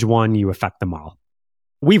change one, you affect them all.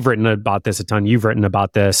 We've written about this a ton. You've written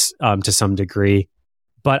about this to some degree,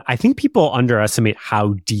 but I think people underestimate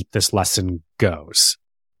how deep this lesson goes.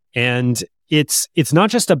 And it's not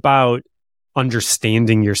just about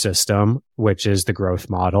understanding your system, which is the growth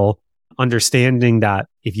model, understanding that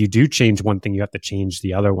if you do change one thing, you have to change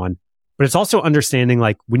the other one. But it's also understanding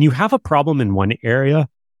like when you have a problem in one area,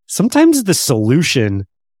 sometimes the solution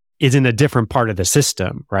is in a different part of the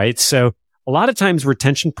system, right? So a lot of times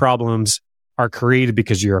retention problems are created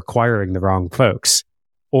because you're acquiring the wrong folks.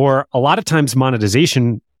 Or a lot of times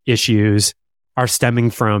monetization issues are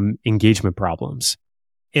stemming from engagement problems.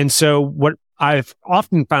 And so what I've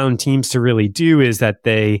often found teams to really do is that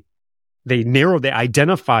they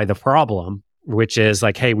identify the problem, which is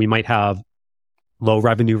like, hey, we might have low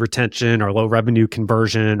revenue retention or low revenue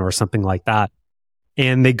conversion or something like that.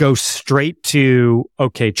 And they go straight to,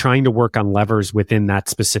 okay, trying to work on levers within that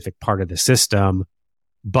specific part of the system,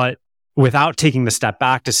 but without taking the step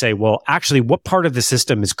back to say, well, actually, what part of the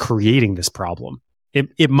system is creating this problem?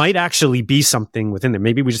 it might actually be something within there.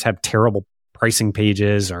 Maybe we just have terrible pricing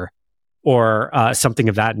pages or something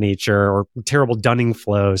of that nature, or terrible dunning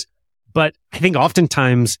flows. But I think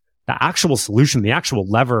oftentimes the actual solution, the actual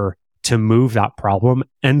lever to move that problem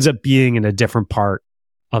ends up being in a different part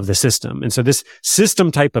of the system. And so this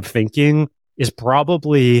system type of thinking is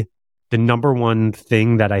probably the number one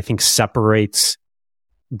thing that I think separates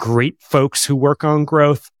great folks who work on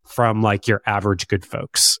growth from like your average good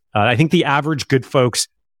folks. I think the average good folks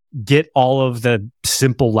get all of the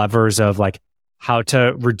simple levers of like how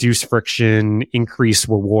to reduce friction, increase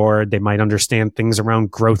reward. They might understand things around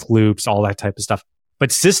growth loops, all that type of stuff.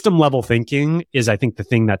 But system level thinking is, I think, the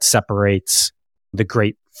thing that separates the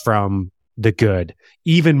great from the good,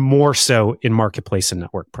 even more so in marketplace and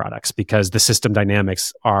network products, because the system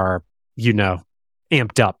dynamics are,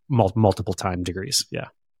 amped up multiple time degrees. Yeah.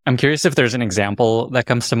 I'm curious if there's an example that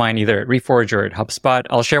comes to mind either at Reforge or at HubSpot.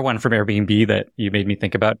 I'll share one from Airbnb that you made me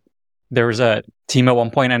think about. There was a team at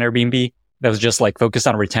one point on Airbnb that was just like focused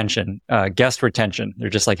on retention, guest retention. They're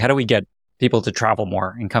just like, how do we get people to travel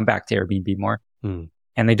more and come back to Airbnb more? And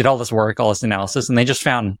they did all this work, all this analysis, and they just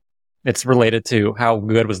found it's related to how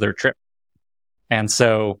good was their trip. And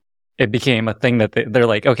so it became a thing that they're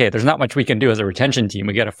like, okay, there's not much we can do as a retention team.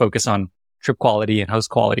 We got to focus on trip quality and host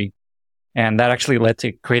quality. And that actually led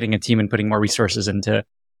to creating a team and putting more resources into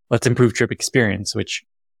let's improve trip experience, which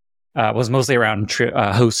was mostly around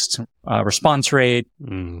host response rate,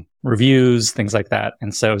 reviews, things like that.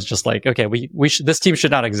 And so it's just like, okay, this team should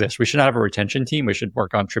not exist. We should not have a retention team. We should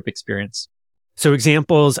work on trip experience. So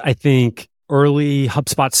examples, I think early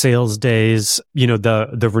HubSpot sales days,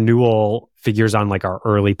 the renewal figures on like our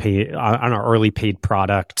early paid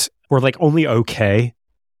product were like only okay.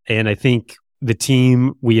 And I think the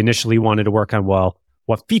team, we initially wanted to work on, well,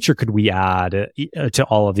 what feature could we add to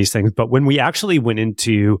all of these things? But when we actually went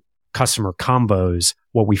into customer combos,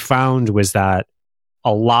 what we found was that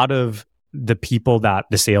a lot of the people that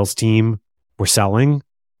the sales team were selling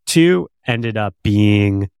to ended up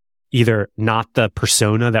being either not the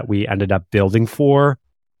persona that we ended up building for,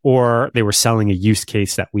 or they were selling a use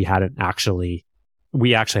case that we actually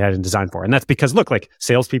hadn't designed for. And that's because, look, like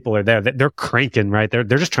salespeople are there, they're cranking, right? They're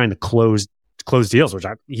just trying to close deals, which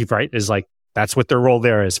is like, that's what their role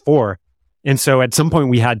there is for. And so at some point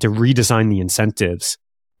we had to redesign the incentives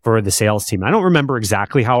for the sales team. I don't remember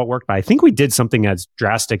exactly how it worked, but I think we did something as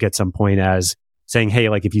drastic at some point as saying, hey,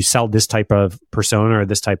 like if you sell this type of persona or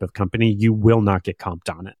this type of company, you will not get comped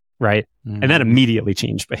on it. Right. And that immediately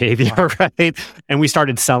changed behavior. Wow. Right. And we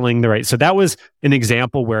started selling the right. So that was an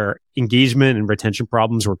example where engagement and retention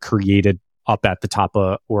problems were created up at the top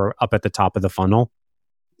of the funnel.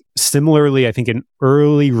 Similarly, I think in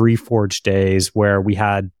early Reforge days where we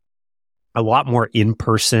had a lot more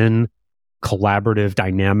in-person collaborative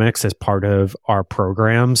dynamics as part of our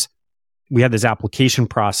programs, we had this application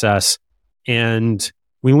process, and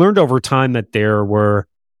we learned over time that there were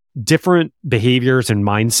different behaviors and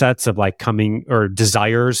mindsets of like coming or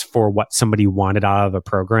desires for what somebody wanted out of a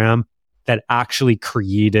program that actually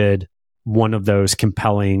created one of those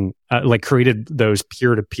compelling, created those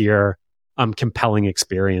peer-to-peer compelling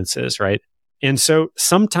experiences, right? And so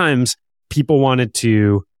sometimes people wanted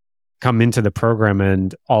to come into the program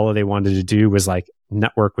and all they wanted to do was like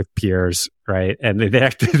network with peers, right? And they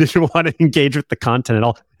actually didn't want to engage with the content at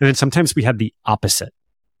all. And then sometimes we had the opposite.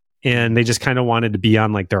 And they just kind of wanted to be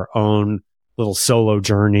on like their own little solo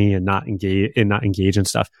journey and not engage and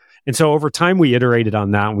stuff. And so over time we iterated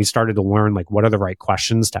on that and we started to learn like what are the right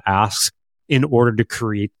questions to ask in order to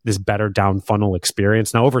create this better down funnel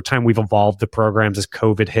experience. Now over time we've evolved the programs as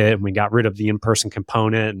COVID hit and we got rid of the in-person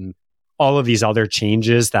component and all of these other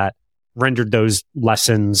changes that rendered those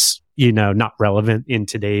lessons, not relevant in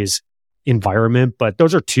today's environment. But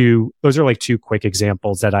those are like two quick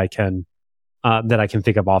examples that I can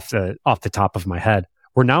think of off the top of my head.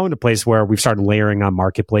 We're now in a place where we've started layering on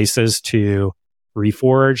marketplaces to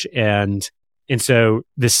Reforge. And so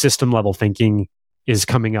this system level thinking is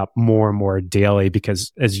coming up more and more daily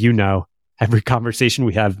because, as you know, every conversation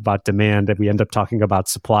we have about demand, that we end up talking about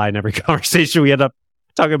supply, and every conversation we end up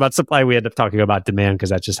talking about supply, we end up talking about demand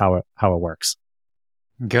because that's just how it works.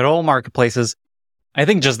 Good old marketplaces. I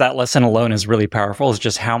think just that lesson alone is really powerful. Is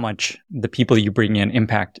just how much the people you bring in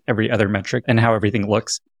impact every other metric and how everything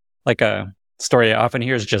looks. Like a story I often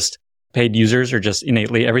hear is just paid users are just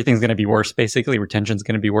innately, everything's going to be worse. Basically, retention's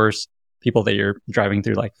going to be worse. People that you're driving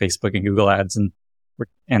through like Facebook and Google ads and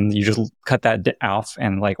you just cut that off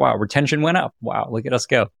and like, wow, retention went up. Wow, look at us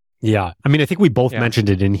go. Yeah. I mean, I think we both mentioned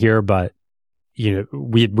it in here, but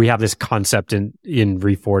we have this concept in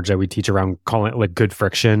Reforge that we teach around calling it like good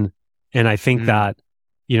friction. And I think that,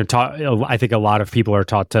 I think a lot of people are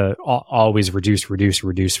taught to always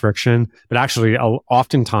reduce friction, but actually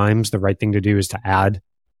oftentimes the right thing to do is to add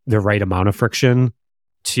the right amount of friction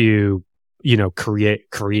to,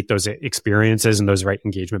 create those experiences and those right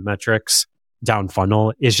engagement metrics down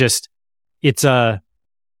funnel. It's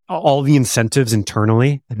all the incentives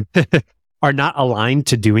internally are not aligned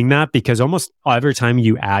to doing that, because almost every time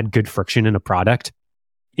you add good friction in a product,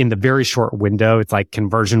 in the very short window, it's like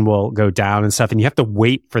conversion will go down and stuff, and you have to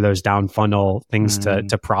wait for those down funnel things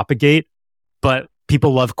to propagate. But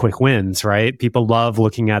people love quick wins, right? People love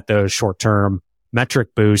looking at those short-term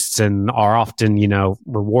metric boosts and are often,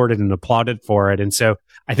 rewarded and applauded for it. And so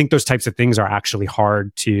I think those types of things are actually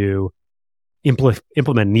hard to implement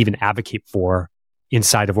and even advocate for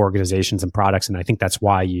inside of organizations and products. And I think that's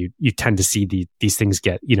why you tend to see these things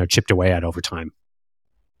get, chipped away at over time.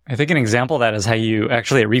 I think an example of that is how you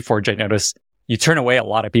actually at Reforge, I noticed you turn away a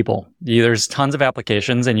lot of people. There's tons of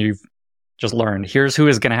applications and you've just learned, here's who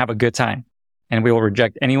is going to have a good time. And we will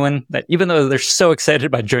reject anyone that, even though they're so excited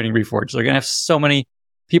about joining Reforge, they're going to have so many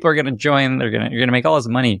people are going to join. You're going to make all this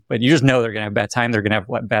money, but you just know they're going to have bad time. They're going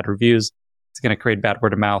to have bad reviews. It's going to create bad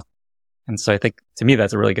word of mouth. And so I think to me,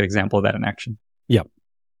 that's a really good example of that in action. Yep.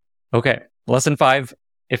 Okay. Lesson 5,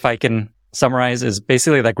 if I can summarize, is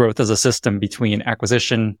basically that growth is a system between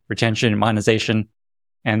acquisition, retention, and monetization,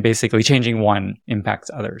 and basically changing one impacts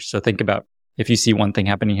others. So think about, if you see one thing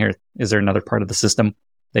happening here, is there another part of the system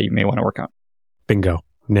that you may want to work on? Bingo.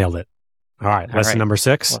 Nailed it. All right. Lesson number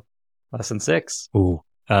 6. Lesson 6. Ooh,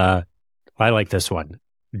 I like this one.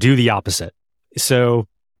 Do the opposite. So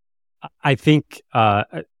I think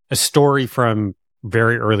a story from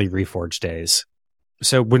very early Reforge days.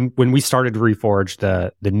 So when we started Reforge,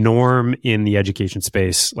 the norm in the education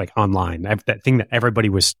space, like online, that thing that everybody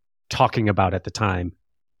was talking about at the time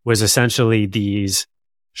was essentially these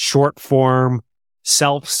short form,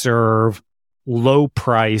 self-serve, low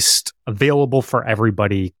priced, available for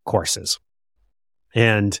everybody courses.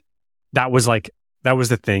 And that was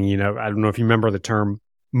the thing, I don't know if you remember the term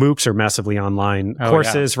MOOCs, or massively online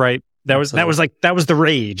courses, yeah. Right? That was the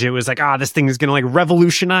rage. It was like, this thing is going to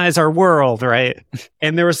revolutionize our world, right?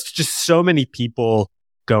 And there was just so many people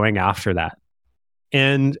going after that.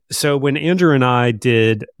 And so when Andrew and I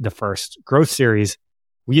did the first growth series,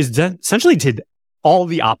 we essentially did all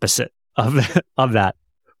the opposite of that.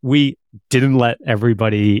 We didn't let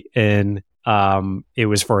everybody in. It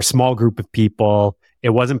was for a small group of people. It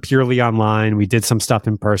wasn't purely online. We did some stuff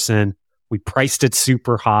in person. We priced it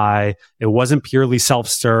super high. It wasn't purely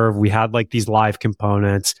self-serve. We had these live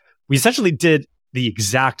components. We essentially did the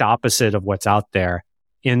exact opposite of what's out there.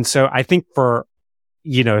 And so I think for,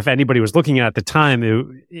 if anybody was looking at the time,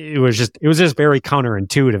 it was just very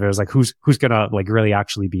counterintuitive. It was who's going to really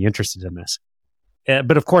actually be interested in this?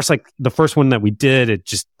 But of course, the first one that we did, it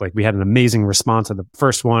just we had an amazing response on the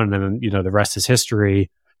first one. And then, the rest is history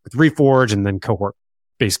with Reforge, and then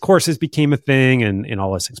cohort-based courses became a thing and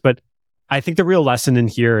all those things. But I think the real lesson in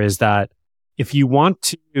here is that if you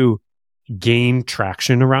want to gain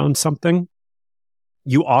traction around something,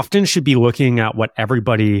 you often should be looking at what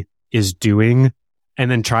everybody is doing and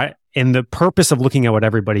then and the purpose of looking at what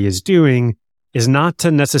everybody is doing is not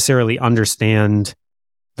to necessarily understand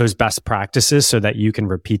those best practices so that you can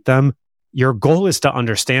repeat them. Your goal is to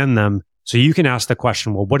understand them so you can ask the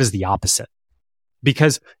question, well, what is the opposite?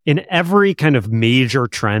 Because in every kind of major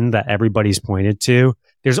trend that everybody's pointed to,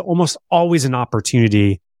 there's almost always an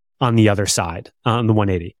opportunity on the other side, on the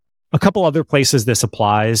 180. A couple other places this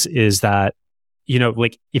applies is that,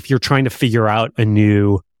 if you're trying to figure out a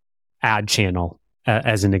new ad channel,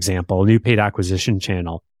 as an example, a new paid acquisition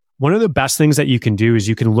channel, one of the best things that you can do is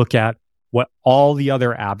you can look at what all the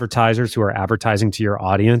other advertisers who are advertising to your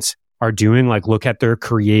audience are doing, look at their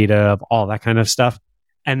creative, all that kind of stuff,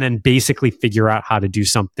 and then basically figure out how to do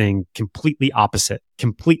something completely opposite,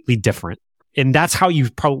 completely different. And that's how you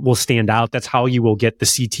probably will stand out. That's how you will get the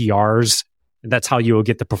CTRs. That's how you will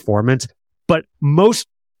get the performance. But most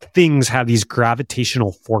things have these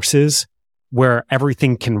gravitational forces where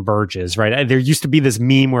everything converges, right? There used to be this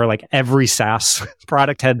meme where every SaaS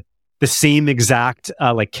product had the same exact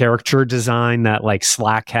caricature design that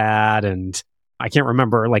Slack had, and I can't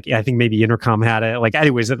remember, I think maybe Intercom had it.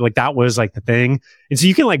 Anyways, that was the thing. And so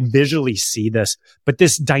you can visually see this, but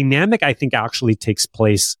this dynamic I think actually takes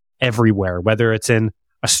place everywhere, whether it's in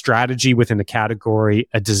a strategy within a category,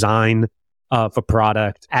 a design of a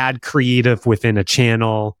product, ad creative within a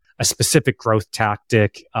channel, a specific growth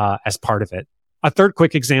tactic as part of it. A third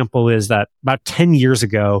quick example is that about 10 years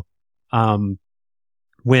ago,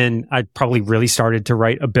 when I probably really started to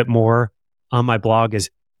write a bit more on my blog,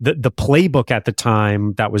 is the playbook at the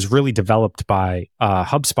time that was really developed by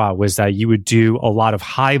HubSpot was that you would do a lot of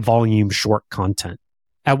high volume short content.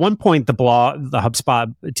 At one point, the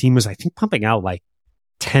HubSpot team was, I think, pumping out like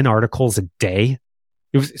 10 articles a day.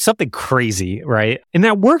 It was something crazy, right? And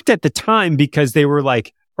that worked at the time because they were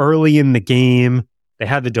like early in the game. They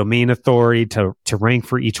had the domain authority to rank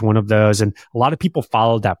for each one of those. And a lot of people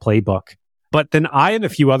followed that playbook. But then I and a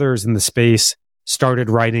few others in the space started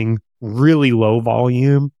writing really low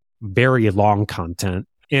volume, very long content.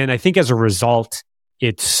 And I think as a result,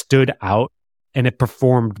 it stood out and it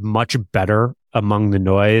performed much better among the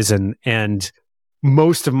noise. And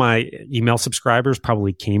most of my email subscribers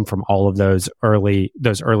probably came from all of those early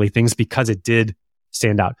things because it did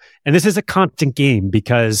stand out. And this is a constant game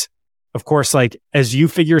because, of course, like as you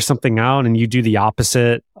figure something out and you do the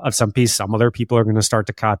opposite of some piece, some other people are going to start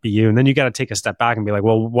to copy you. And then you got to take a step back and be like,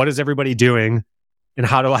 well, what is everybody doing? And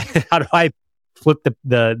how do I flip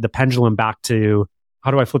the pendulum back to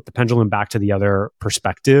the other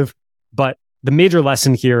perspective? But the major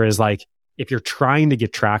lesson here is like, if you're trying to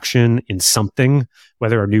get traction in something,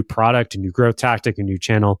 whether a new product, a new growth tactic, a new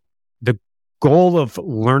channel, the goal of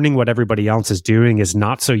learning what everybody else is doing is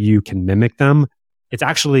not so you can mimic them. It's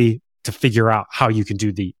actually to figure out how you can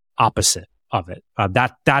do the opposite of it.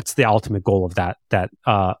 That's the ultimate goal of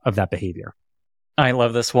that behavior. I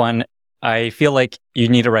love this one. I feel like you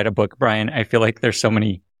need to write a book, Brian. I feel like there's so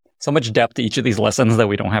much depth to each of these lessons that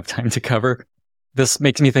we don't have time to cover. This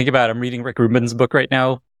makes me think about, I'm reading Rick Rubin's book right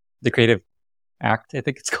now, The Creative Act, I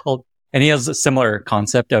think it's called. And he has a similar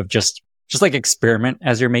concept of just like experiment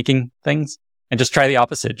as you're making things and just try the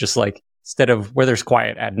opposite. Just like instead of where there's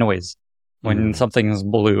quiet, add noise. When something's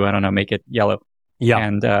blue, I don't know, make it yellow. Yeah,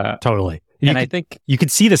 and totally. I think you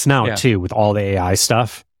could see this now too with all the AI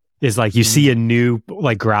stuff. Is like you see a new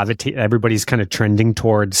like gravitate. Everybody's kind of trending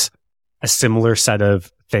towards a similar set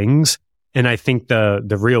of things, and I think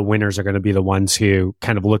the real winners are going to be the ones who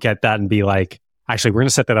kind of look at that and be like, actually, we're going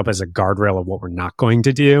to set that up as a guardrail of what we're not going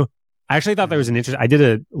to do. I actually thought that was an interesting. I did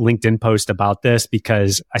a LinkedIn post about this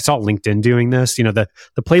because I saw LinkedIn doing this. You know, the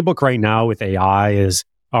playbook right now with AI is,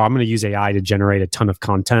 I'm going to use AI to generate a ton of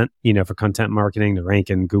content, you know, for content marketing, to rank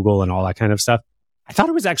in Google and all that kind of stuff. I thought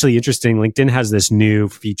it was actually interesting. LinkedIn has this new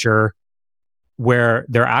feature where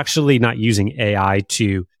they're actually not using AI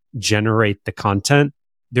to generate the content.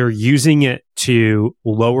 They're using it to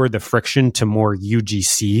lower the friction to more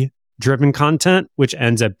UGC driven content, which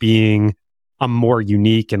ends up being a more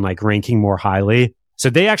unique and like ranking more highly. So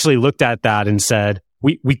they actually looked at that and said,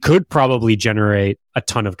 we could probably generate a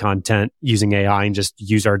ton of content using AI and just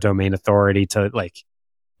use our domain authority to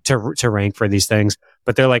rank for these things.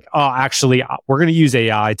 But they're like, oh, actually, we're going to use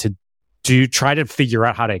AI to try to figure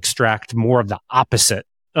out how to extract more of the opposite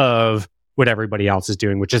of what everybody else is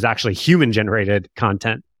doing, which is actually human generated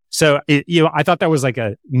content. So, I thought that was like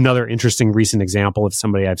another interesting recent example of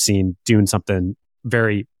somebody I've seen doing something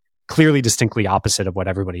very clearly, distinctly opposite of what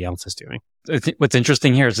everybody else is doing. What's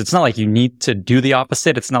interesting here is it's not like you need to do the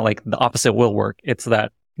opposite. It's not like the opposite will work. It's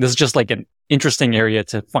that this is just like an interesting area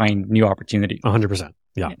to find new opportunity. 100%.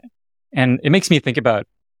 Yeah. And it makes me think about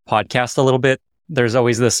podcasts a little bit. There's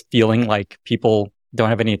always this feeling like people don't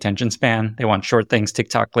have any attention span. They want short things,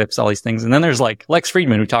 TikTok clips, all these things. And then there's like Lex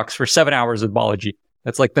Friedman, who talks for 7 hours with Balaji.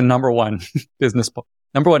 That's like the number one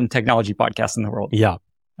technology podcast in the world. Yeah.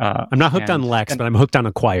 I'm not hooked on Lex, but I'm hooked on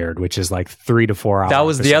Acquired, which is like 3 to 4 hours. That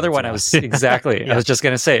was the other one. I was exactly. Yeah. I was just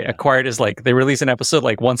going to say, Acquired is like, they release an episode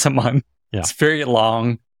like once a month. Yeah. It's very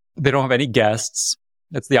long. They don't have any guests.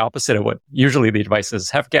 That's the opposite of what usually the advice is.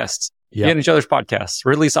 Have guests. Yep. Get on each other's podcasts.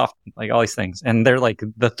 Release often. Like all these things. And they're like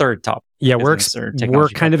the third top. Yeah, we're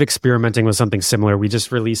kind of experimenting with something similar. We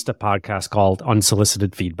just released a podcast called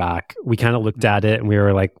Unsolicited Feedback. We kind of looked at it and we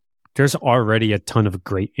were like, there's already a ton of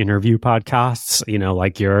great interview podcasts,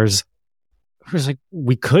 like yours. I was like,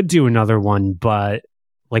 we could do another one, but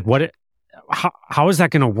like how is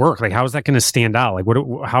that going to work? Like, how is that going to stand out? Like,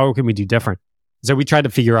 how can we do different? So we tried to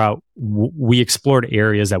figure out, we explored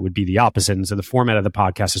areas that would be the opposite. And so the format of the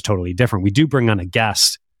podcast is totally different. We do bring on a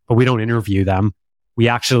guest, but we don't interview them. We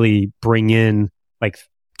actually bring in like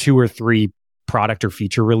 2 or 3 product or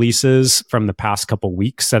feature releases from the past couple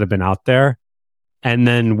weeks that have been out there. And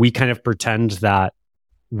then we kind of pretend that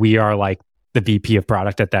we are like the VP of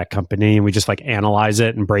product at that company. And we just like analyze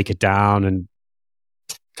it and break it down and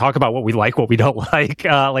talk about what we like, what we don't like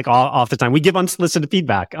off the time. We give unsolicited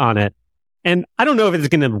feedback on it. And I don't know if it's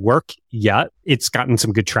going to work yet. It's gotten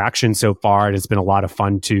some good traction so far, and it's been a lot of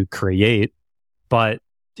fun to create. But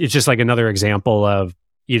it's just like another example of,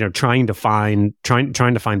 trying to find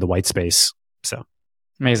the white space. So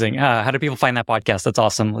Amazing. How do people find that podcast? That's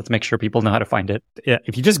awesome. Let's make sure people know how to find it. Yeah,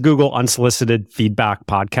 if you just Google Unsolicited Feedback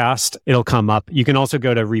Podcast, it'll come up. You can also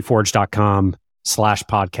go to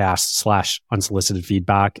reforge.com/podcast/unsolicited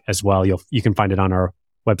feedback as well. You can find it on our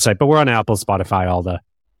website, but we're on Apple, Spotify,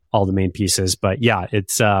 all the main pieces. But yeah,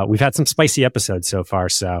 it's we've had some spicy episodes so far,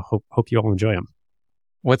 so hope you all enjoy them.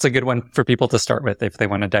 What's a good one for people to start with if they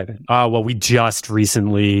want to dive in? Well, we just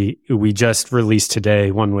released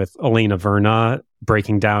today one with Elena Verna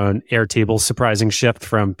breaking down Airtable's surprising shift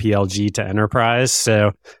from PLG to enterprise.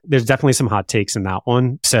 So there's definitely some hot takes in that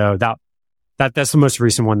one. So that's the most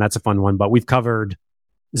recent one. That's a fun one. But we've covered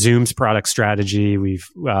Zoom's product strategy. We've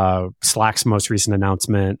Slack's most recent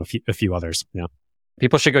announcement, a few others. Yeah.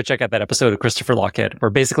 People should go check out that episode of Christopher Lockhead,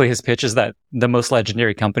 where basically his pitch is that the most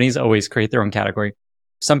legendary companies always create their own category.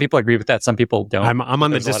 Some people agree with that. Some people don't. I'm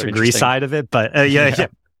on the disagree side of it, but yeah.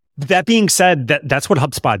 That being said, that's what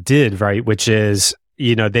HubSpot did, right? Which is,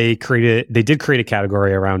 they did create a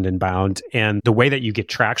category around inbound, and the way that you get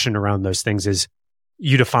traction around those things is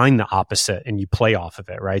you define the opposite and you play off of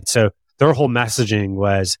it, right? So their whole messaging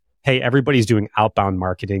was, hey, everybody's doing outbound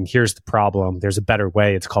marketing. Here's the problem. There's a better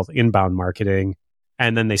way. It's called inbound marketing.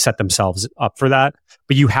 And then they set themselves up for that.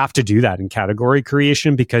 But you have to do that in category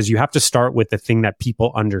creation because you have to start with the thing that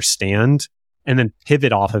people understand and then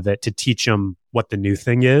pivot off of it to teach them what the new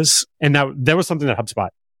thing is. And that was something that HubSpot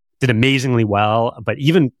did amazingly well. But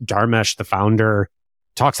even Dharmesh, the founder,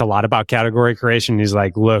 talks a lot about category creation. He's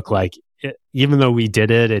like, look, even though we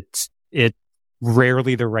did it's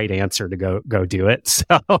rarely the right answer to go do it.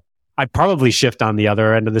 So I'd probably shift on the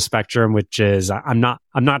other end of the spectrum, which is I'm not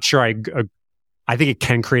sure I think it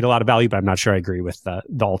can create a lot of value, but I'm not sure I agree with the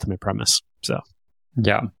ultimate premise. So,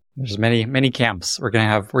 yeah, there's many camps. We're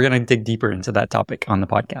gonna dig deeper into that topic on the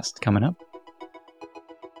podcast coming up.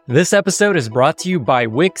 This episode is brought to you by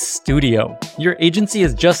Wix Studio. Your agency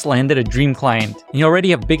has just landed a dream client, and you already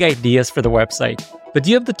have big ideas for the website. But do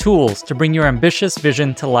you have the tools to bring your ambitious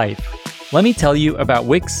vision to life? Let me tell you about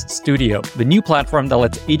Wix Studio, the new platform that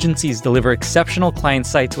lets agencies deliver exceptional client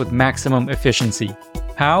sites with maximum efficiency.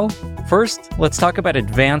 How? First, let's talk about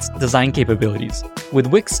advanced design capabilities. With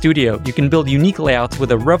Wix Studio, you can build unique layouts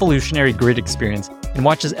with a revolutionary grid experience and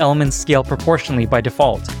watch as elements scale proportionally by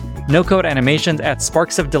default. No-code animations add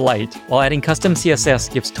sparks of delight, while adding custom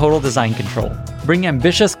CSS gives total design control. Bring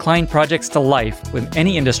ambitious client projects to life with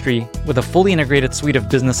any industry with a fully integrated suite of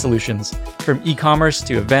business solutions, from e-commerce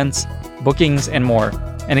to events, bookings, and more.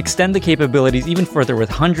 And extend the capabilities even further with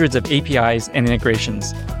hundreds of APIs and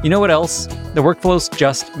integrations. You know what else? The workflows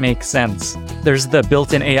just make sense. There's the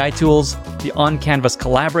built-in AI tools, the on-canvas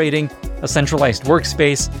collaborating, a centralized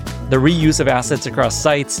workspace, the reuse of assets across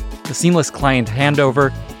sites, the seamless client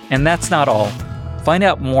handover, and that's not all. Find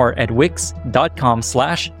out more at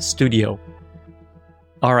wix.com/studio.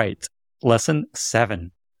 All right, lesson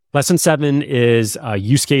 7. Lesson 7 is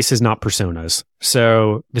use cases, not personas.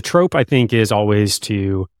 So the trope, I think, is always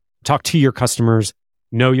to talk to your customers,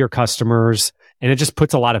 know your customers, and it just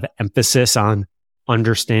puts a lot of emphasis on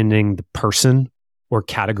understanding the person or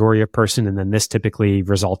category of person. And then this typically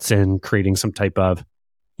results in creating some type of,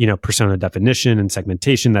 persona definition and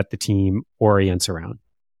segmentation that the team orients around.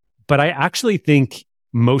 But I actually think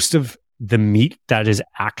most of the meat that is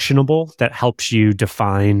actionable, that helps you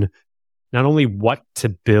define not only what to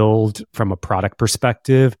build from a product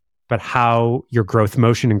perspective, but how your growth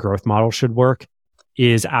motion and growth model should work,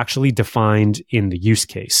 is actually defined in the use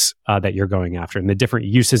case that you're going after and the different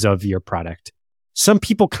uses of your product. Some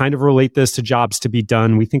people kind of relate this to jobs to be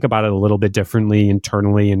done. We think about it a little bit differently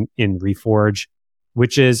internally in Reforge,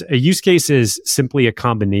 which is a use case is simply a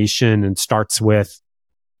combination and starts with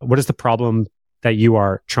what is the problem that you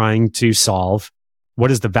are trying to solve? What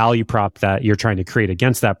is the value prop that you're trying to create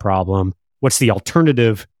against that problem? What's the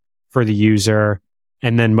alternative for the user?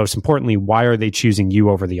 And then most importantly, why are they choosing you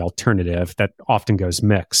over the alternative? That often goes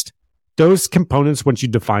mixed. Those components, once you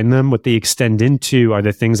define them, what they extend into are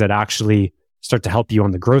the things that actually start to help you on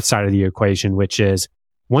the growth side of the equation, which is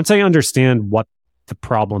once I understand what the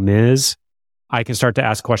problem is, I can start to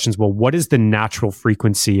ask questions. Well, what is the natural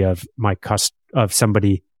frequency of of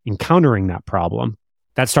somebody encountering that problem?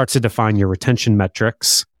 That starts to define your retention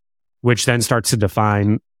metrics, which then starts to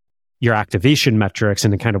define your activation metrics,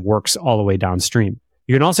 and it kind of works all the way downstream.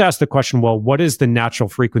 You can also ask the question, well, what is the natural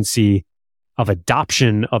frequency of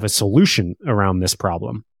adoption of a solution around this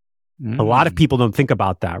problem? A lot of people don't think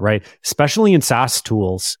about that, right? Especially in SaaS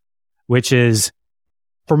tools, which is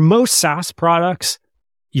for most SaaS products,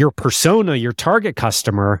 your persona, your target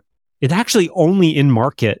customer, is actually only in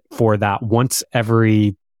market for that once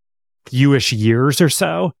every fewish years or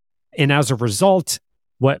so. And as a result,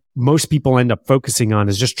 what most people end up focusing on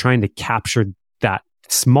is just trying to capture that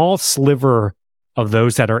small sliver of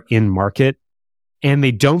those that are in market. And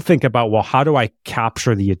they don't think about, well, how do I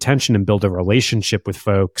capture the attention and build a relationship with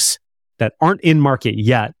folks that aren't in market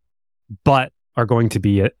yet, but are going to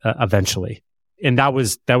be eventually. And that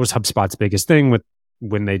was HubSpot's biggest thing with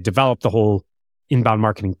when they developed the whole inbound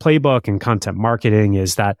marketing playbook and content marketing,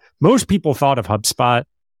 is that most people thought of HubSpot,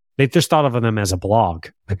 they just thought of them as a blog.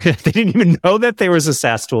 They didn't even know that there was a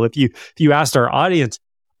SaaS tool. If you asked our audience,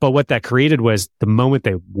 but what that created was the moment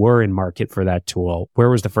they were in market for that tool, where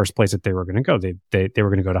was the first place that they were going to go? They were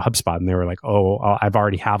going to go to HubSpot, and they were like, oh, I've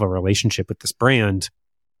already have a relationship with this brand.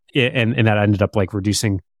 And that ended up like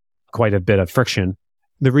reducing quite a bit of friction.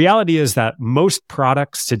 The reality is that most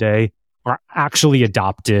products today are actually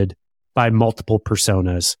adopted by multiple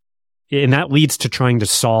personas. And that leads to trying to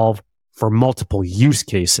solve for multiple use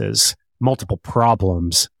cases, multiple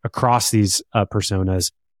problems across these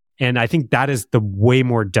personas. And I think that is the way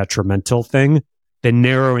more detrimental thing than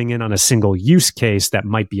narrowing in on a single use case that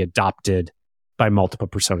might be adopted by multiple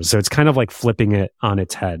personas. So it's kind of like flipping it on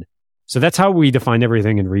its head. So that's how we define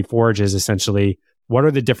everything in Reforge, is essentially what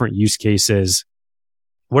are the different use cases?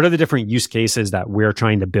 What are the different use cases that we're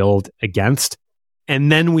trying to build against?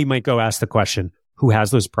 And then we might go ask the question, who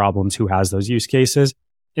has those problems? Who has those use cases?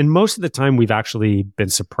 And most of the time, we've actually been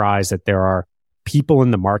surprised that there are people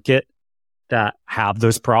in the market that have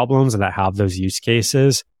those problems and that have those use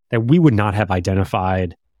cases that we would not have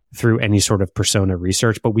identified through any sort of persona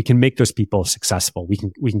research, but we can make those people successful. We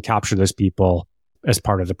can capture those people as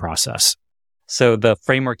part of the process. So the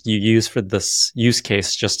framework you use for this use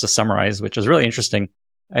case, just to summarize, which is really interesting,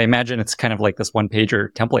 I imagine it's kind of like this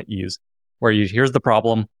one-pager template you use, where here's the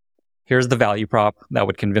problem, here's the value prop that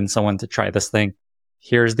would convince someone to try this thing,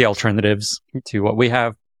 here's the alternatives to what we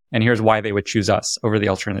have, and here's why they would choose us over the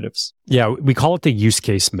alternatives. Yeah, we call it the use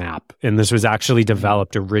case map. And this was actually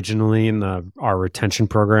developed originally in our retention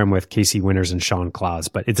program with Casey Winters and Sean Klaus.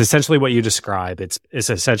 But it's essentially what you describe. It's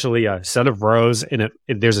essentially a set of rows, and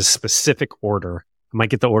there's a specific order. I might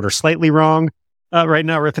get the order slightly wrong right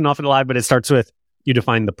now, ripping off it live, but it starts with, you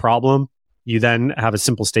define the problem. You then have a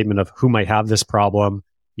simple statement of who might have this problem.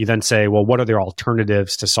 You then say, well, what are their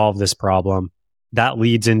alternatives to solve this problem? That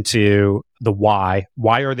leads into the why.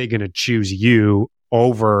 Why are they going to choose you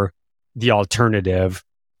over the alternative?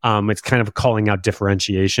 It's kind of calling out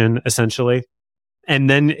differentiation, essentially. And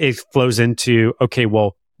then it flows into, okay,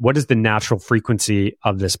 well, what is the natural frequency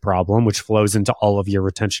of this problem, which flows into all of your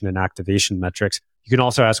retention and activation metrics. You can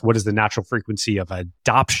also ask, what is the natural frequency of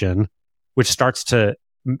adoption, which starts to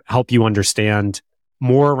help you understand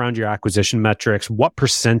more around your acquisition metrics, what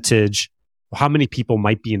percentage, how many people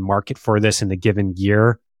might be in market for this in a given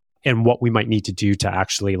year, and what we might need to do to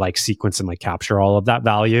actually like sequence and like capture all of that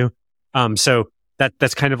value. So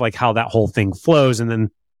that's kind of like how that whole thing flows.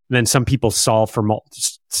 And then some people start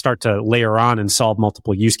to layer on and solve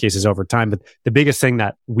multiple use cases over time. But the biggest thing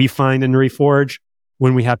that we find in Reforge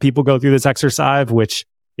when we have people go through this exercise, which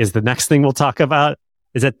is the next thing we'll talk about,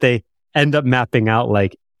 is that they end up mapping out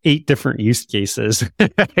like 8 different use cases.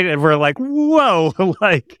 And we're like, whoa,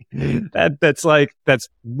 like that's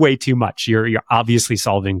way too much. You're obviously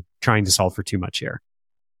trying to solve for too much here.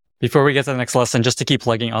 Before we get to the next lesson, just to keep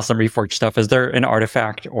plugging awesome Reforge stuff, is there an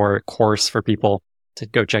artifact or course for people to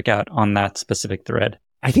go check out on that specific thread?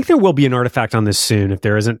 I think there will be an artifact on this soon. If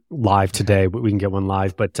there isn't live today, but we can get one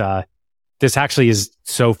live. But this actually is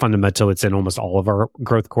so fundamental. It's in almost all of our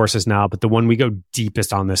growth courses now. But the one we go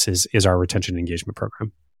deepest on this is our retention engagement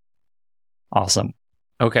program. Awesome.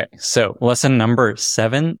 Okay. So lesson number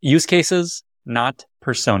 7, use cases, not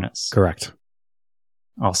personas. Correct.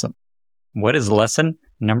 Awesome. What is lesson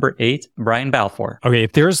number 8, Brian Balfour? Okay.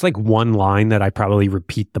 If there's like one line that I probably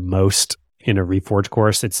repeat the most in a Reforge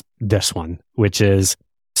course, it's this one, which is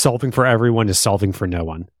solving for everyone is solving for no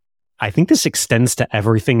one. I think this extends to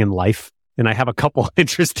everything in life. And I have a couple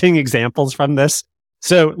interesting examples from this.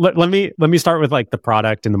 So let me start with like the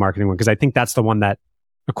product and the marketing one, because I think that's the one that,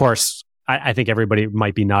 of course, I think everybody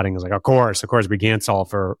might be nodding is like, of course, we can't solve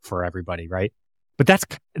for everybody, right? But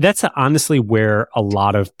that's honestly where a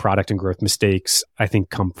lot of product and growth mistakes, I think,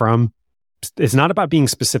 come from. It's not about being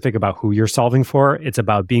specific about who you're solving for. It's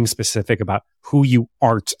about being specific about who you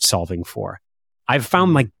aren't solving for. I've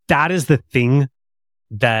found like that is the thing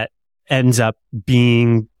that ends up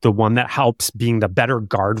being the one that helps being the better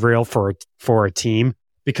guardrail for a team.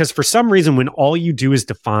 Because for some reason, when all you do is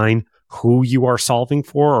define who you are solving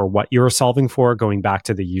for or what you're solving for, going back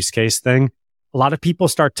to the use case thing, a lot of people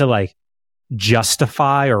start to like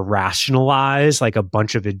justify or rationalize like a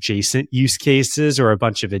bunch of adjacent use cases or a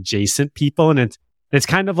bunch of adjacent people. And it's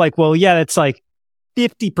kind of like, well, yeah, it's like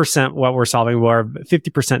 50% what we're solving for,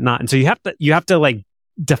 50% not. And so you have to like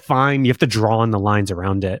define, you have to draw on the lines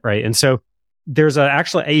around it, right? And so there's a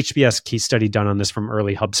actual HBS case study done on this from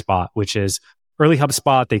early HubSpot, which is early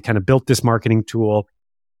HubSpot. They kind of built this marketing tool.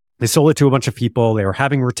 They sold it to a bunch of people. They were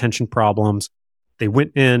having retention problems. They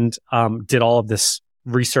went and did all of this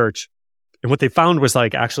research. And what they found was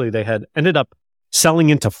like, actually, they had ended up selling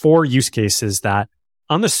into 4 use cases that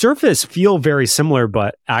on the surface feel very similar,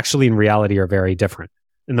 but actually in reality are very different.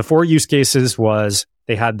 And the 4 use cases was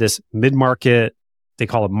they had this mid-market, they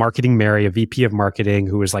call it Marketing Mary, a VP of marketing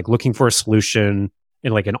who was like looking for a solution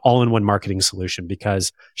in like an all-in-one marketing solution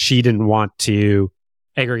because she didn't want to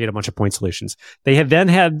aggregate a bunch of point solutions. They had then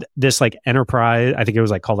had this like enterprise, I think it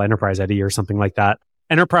was like called Enterprise Eddie or something like that.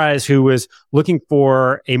 Enterprise who was looking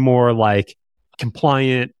for a more like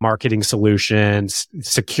compliant marketing solutions,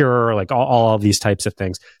 secure, like all of these types of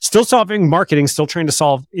things. Still solving marketing, still trying to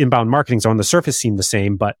solve inbound marketing. So on the surface seemed the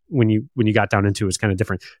same, but when you got down into it, it was kind of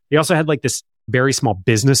different. They also had like this very small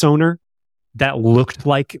business owner that looked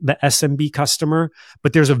like the SMB customer,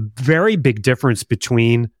 but there's a very big difference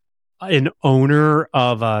between an owner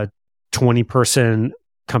of a 20-person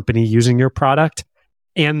company using your product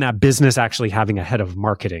and that business actually having a head of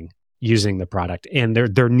marketing using the product, and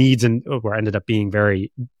their needs were ended up being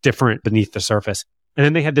very different beneath the surface. And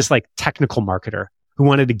then they had this like technical marketer who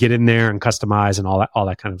wanted to get in there and customize and all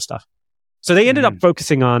that kind of stuff. So they ended up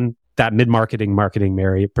focusing on that mid-marketing Marketing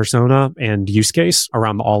Mary persona and use case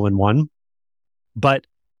around the all-in-one. But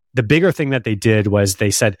the bigger thing that they did was they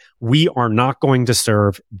said, we are not going to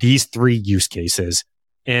serve these 3 use cases.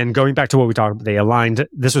 And going back to what we talked about, they aligned,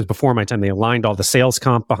 this was before my time, they aligned all the sales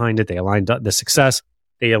comp behind it. They aligned the success.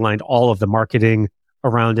 They aligned all of the marketing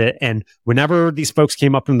around it. And whenever these folks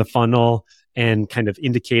came up in the funnel and kind of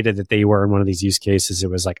indicated that they were in one of these use cases, it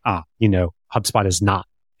was like, HubSpot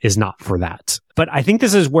is not for that. But I think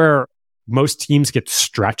this is where most teams get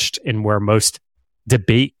stretched and where most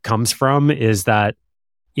debate comes from, is that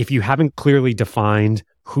if you haven't clearly defined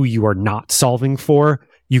who you are not solving for,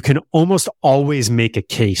 you can almost always make a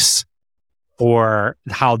case for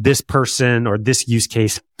how this person or this use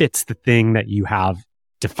case fits the thing that you have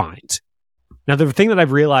defined. Now, the thing that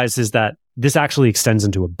I've realized is that this actually extends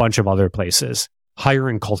into a bunch of other places,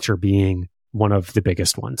 hiring culture being one of the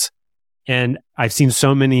biggest ones. And I've seen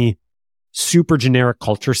so many super generic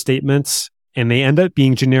culture statements, and they end up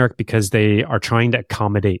being generic because they are trying to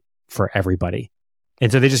accommodate for everybody.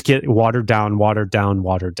 And so they just get watered down.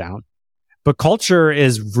 But culture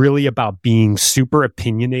is really about being super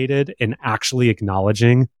opinionated and actually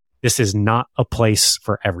acknowledging this is not a place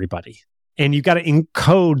for everybody. And you got to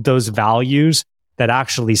encode those values that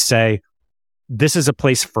actually say, this is a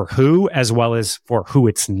place for who, as well as for who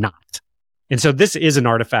it's not. And so this is an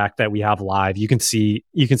artifact that we have live. You can see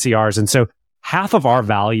ours. And so half of our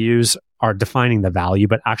values are defining the value,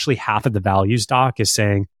 but actually half of the values doc is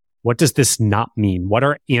saying, what does this not mean? What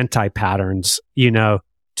are anti-patterns,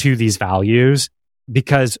 to these values?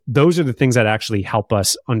 Because those are the things that actually help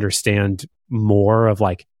us understand more of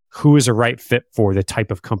like, who is a right fit for the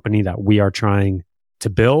type of company that we are trying to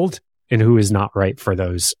build and who is not right for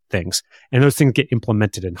those things. And those things get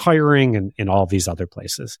implemented in hiring and in all these other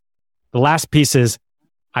places. The last piece is,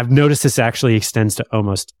 I've noticed this actually extends to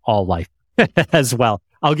almost all life as well.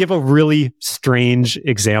 I'll give a really strange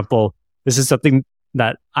example. This is something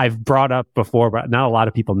that I've brought up before, but not a lot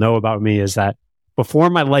of people know about me, is that before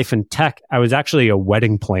my life in tech, I was actually a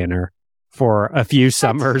wedding planner for a few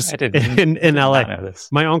summers in LA.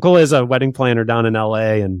 My uncle is a wedding planner down in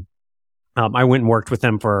LA, and I went and worked with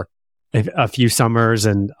him for a few summers,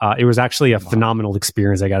 and it was actually a phenomenal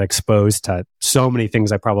experience. I got exposed to so many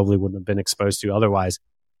things I probably wouldn't have been exposed to otherwise.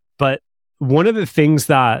 But one of the things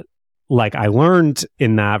that like I learned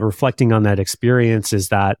in that, reflecting on that experience, is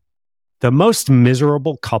that the most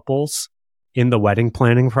miserable couples in the wedding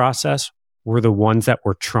planning process were the ones that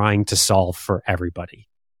were trying to solve for everybody.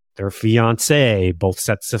 Their fiance, both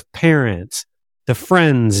sets of parents, the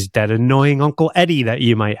friends, that annoying Uncle Eddie that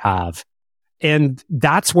you might have. And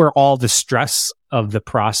that's where all the stress of the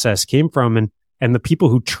process came from. And the people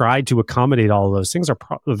who tried to accommodate all of those things are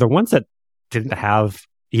the ones that didn't have,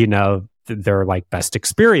 their like best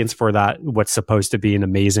experience for that, what's supposed to be an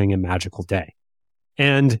amazing and magical day.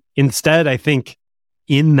 And instead, I think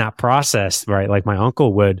in that process, right, like my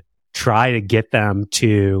uncle would try to get them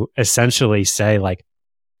to essentially say like,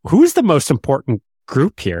 who's the most important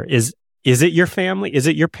group here? Is it your family? Is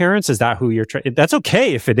it your parents? Is that who you're trying? That's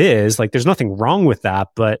okay if it is. Like, there's nothing wrong with that,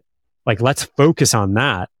 but like, let's focus on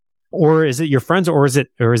that. Or is it your friends? Or is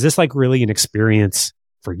this like really an experience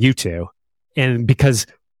for you two? And because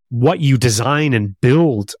what you design and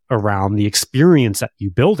build around, the experience that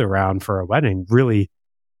you build around for a wedding really,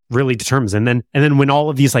 really determines. And then when all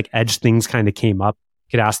of these like edge things kind of came up,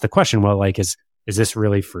 you could ask the question, well, like, is this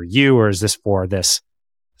really for you, or is this for this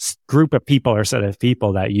group of people or set of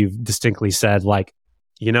people that you've distinctly said, like,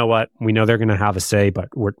 you know what, we know they're going to have a say, but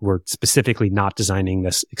we're specifically not designing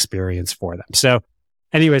this experience for them. So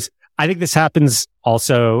anyways, I think this happens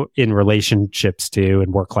also in relationships too,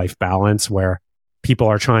 and work-life balance, where people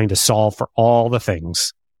are trying to solve for all the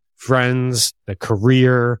things: friends, the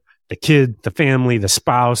career, the kid, the family, the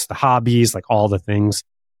spouse, the hobbies, like all the things.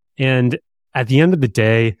 And at the end of the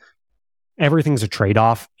day, everything's a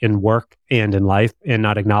trade-off in work and in life, and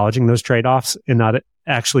not acknowledging those trade-offs and not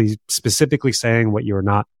actually specifically saying what you're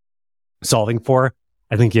not solving for,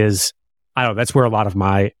 I think is, I don't know, that's where a lot of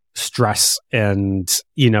my stress and,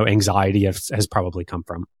 anxiety has probably come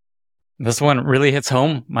from. This one really hits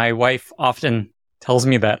home. My wife often tells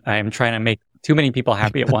me that I am trying to make too many people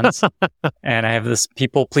happy at once. And I have this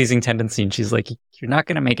people-pleasing tendency. And she's like, you're not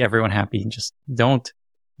going to make everyone happy. Just don't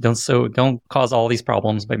cause all these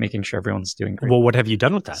problems by making sure everyone's doing great. Well, what have you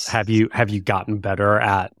done with that? Have you gotten better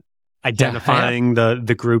at identifying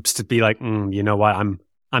the groups to be like, you know what,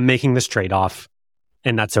 I'm making this trade-off,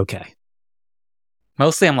 and that's okay?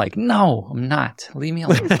 Mostly I'm like, no, I'm not. Leave me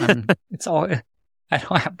alone. I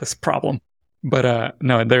don't have this problem. But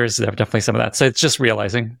no, there's definitely some of that. So it's just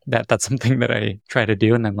realizing that that's something that I try to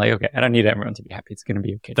do, and then like, okay, I don't need everyone to be happy. It's going to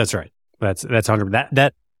be okay. That's right. That's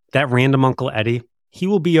 100%. That random Uncle Eddie, he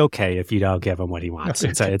will be okay if you don't give him what he wants.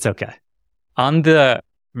 It's okay. On the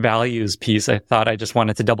values piece, I thought I just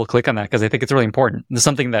wanted to double click on that because I think it's really important. This is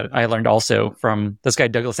something that I learned also from this guy,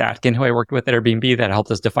 Douglas Atkin, who I worked with at Airbnb, that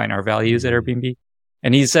helped us define our values at Airbnb.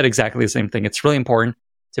 And he said exactly the same thing. It's really important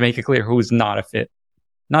to make it clear who's not a fit.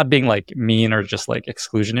 Not being like mean or just like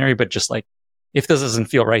exclusionary, but just like, if this doesn't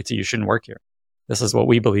feel right to you, you shouldn't work here. This is what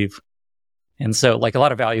we believe. And so like a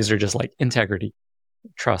lot of values are just like integrity,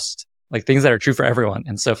 trust, like things that are true for everyone.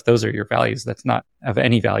 And so if those are your values, that's not of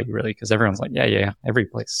any value really, because everyone's like, yeah, every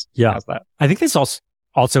place has that. I think this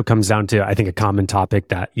also comes down to, I think, a common topic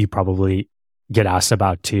that you probably get asked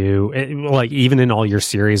about too. Like even in all your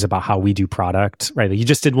series about how we do product, right? Like you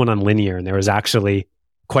just did one on linear, and there was actually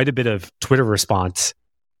quite a bit of Twitter response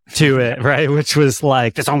to it, right? Which was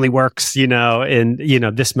like, this only works, in,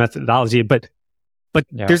 this methodology. But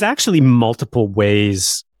there's actually multiple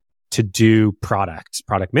ways to do product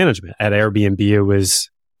management. At Airbnb,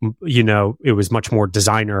 it was much more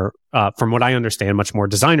designer, from what I understand, much more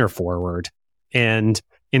designer forward. And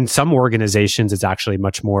in some organizations, it's actually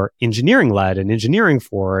much more engineering led and engineering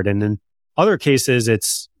forward. And in other cases,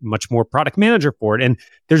 it's much more product manager forward. And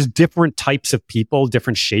there's different types of people,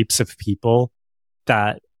 different shapes of people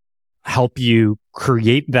that help you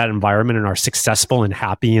create that environment and are successful and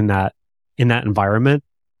happy in that environment.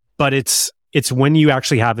 But it's when you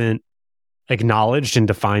actually haven't acknowledged and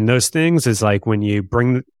defined those things, is like when you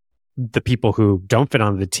bring the people who don't fit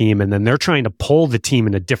on the team, and then they're trying to pull the team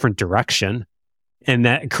in a different direction. And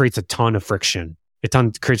that creates a ton of friction.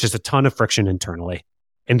 Creates just a ton of friction internally.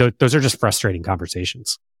 And those are just frustrating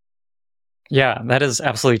conversations. Yeah, that is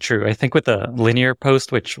absolutely true. I think with the linear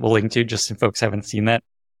post, which we'll link to just if folks haven't seen that,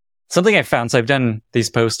 something I found, so I've done these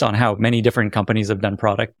posts on how many different companies have done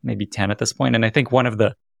product, maybe 10 at this point. And I think one of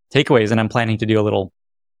the takeaways, and I'm planning to do a little,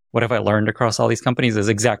 what have I learned across all these companies, is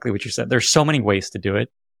exactly what you said. There's so many ways to do it.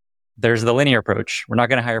 There's the linear approach. We're not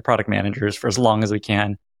going to hire product managers for as long as we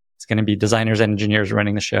can. It's going to be designers and engineers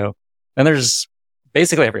running the show. Then there's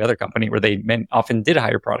basically every other company where they often did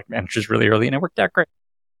hire product managers really early, and it worked out great.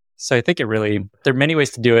 So I think there are many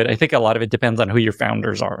ways to do it. I think a lot of it depends on who your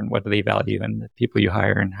founders are and what do they value, and the people you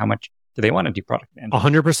hire and how much do they want to do product management.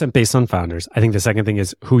 100% based on founders. I think the second thing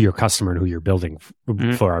is who your customer and who you're building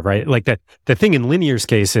for, right? Like the thing in Linear's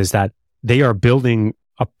case is that they are building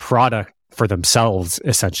a product for themselves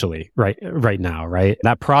essentially right now, right?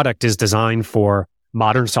 That product is designed for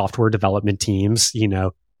modern software development teams,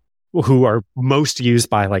 who are most used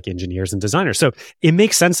by like engineers and designers. So it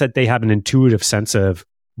makes sense that they have an intuitive sense of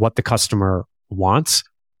what the customer wants.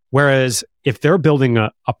 Whereas if they're building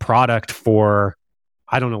a product for,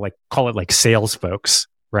 I don't know, like call it like sales folks,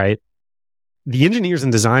 right? The engineers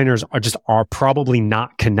and designers are probably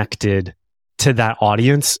not connected to that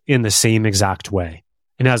audience in the same exact way.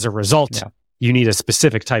 And as a result, you need a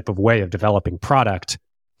specific type of way of developing product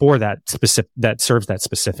for that serves that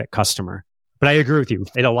specific customer. But I agree with you.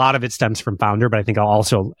 A lot of it stems from founder, but I think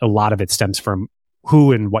also a lot of it stems from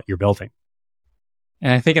who and what you're building.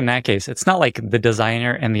 And I think in that case, it's not like the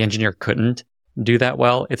designer and the engineer couldn't do that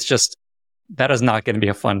well. It's just, that is not going to be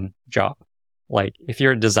a fun job. Like if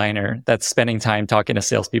you're a designer that's spending time talking to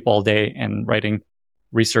salespeople all day and writing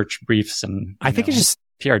research briefs and I think it's just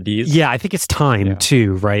PRDs. Yeah, I think it's time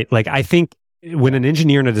too, right? Like I think when an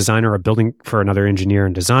engineer and a designer are building for another engineer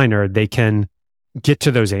and designer, they can get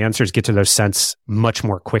to those answers, get to those sense much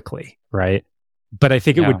more quickly, right? But I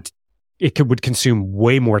think it would consume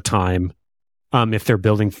way more time if they're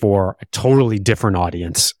building for a totally different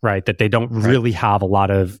audience, right? That they don't really have a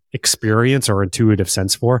lot of experience or intuitive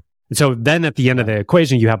sense for. And so then at the end of the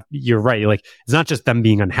equation, you're right. Like it's not just them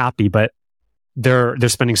being unhappy, but they're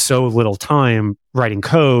spending so little time writing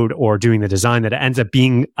code or doing the design that it ends up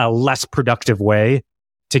being a less productive way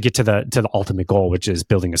to get to the ultimate goal, which is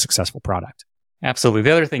building a successful product. Absolutely.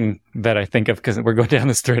 The other thing that I think of, because we're going down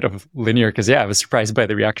this thread of linear, because I was surprised by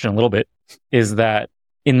the reaction a little bit, is that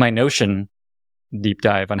in my Notion deep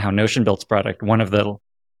dive on how Notion builds product, one of the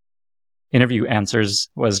interview answers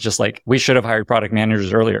was just like, we should have hired product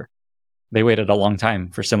managers earlier. They waited a long time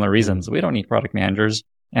for similar reasons. We don't need product managers.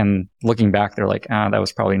 And looking back, they're like, that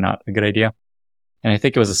was probably not a good idea. And I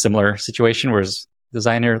think it was a similar situation where it's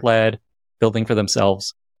designer led, building for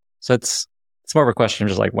themselves. So it's more of a question of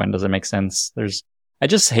just like, when does it make sense? I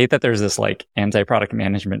just hate that there's this like anti-product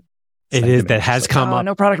management. It is that has come up.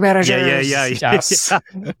 No product managers. Yeah. Yes.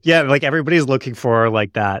 Yeah, like everybody's looking for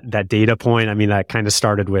like that data point. I mean, that kind of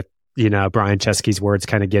started with, Brian Chesky's words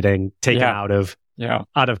kind of getting taken out of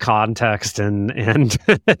context and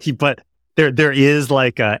but there is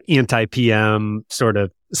like a anti-PM sort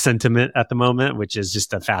of sentiment at the moment, which is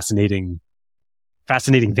just a fascinating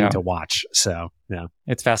thing to watch. So, yeah.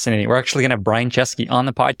 It's fascinating. We're actually going to have Brian Chesky on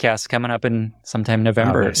the podcast coming up in sometime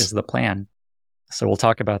November is the plan. So we'll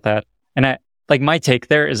talk about that. And my take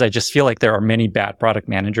there is I just feel like there are many bad product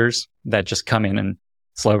managers that just come in and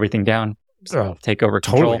slow everything down, take over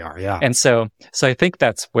control. Totally are, yeah. And so I think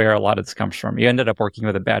that's where a lot of this comes from. You ended up working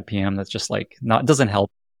with a bad PM that's just like doesn't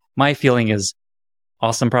help. My feeling is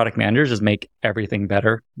awesome product managers just make everything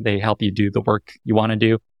better. They help you do the work you want to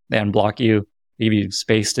do. They unblock you, give you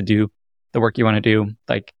space to do the work you want to do.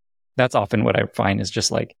 Like that's often what I find is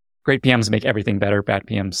just like great PMs make everything better. Bad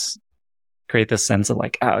PMs create this sense of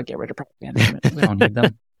like, get rid of product management. We don't need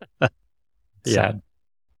them. Sad.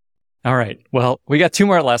 All right. Well, we got 2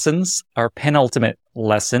 more lessons. Our penultimate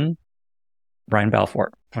lesson, Brian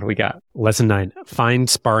Balfour. What do we got? Lesson 9, find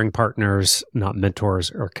sparring partners, not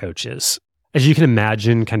mentors or coaches. As you can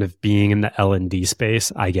imagine, kind of being in the L&D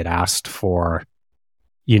space, I get asked for,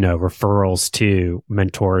 referrals to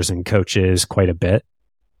mentors and coaches quite a bit.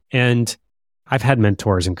 And I've had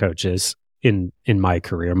mentors and coaches in my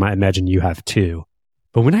career. I imagine you have too.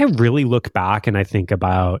 But when I really look back and I think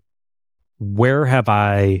about where have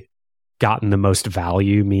I gotten the most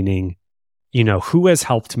value, meaning, who has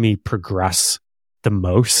helped me progress the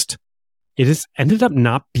most, it has ended up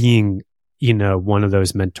not being, one of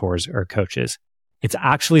those mentors or coaches. It's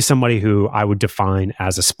actually somebody who I would define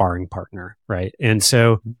as a sparring partner, right? And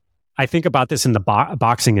so I think about this in the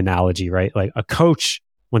boxing analogy, right? Like a coach,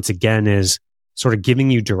 once again, is sort of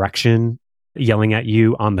giving you direction, yelling at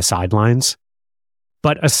you on the sidelines.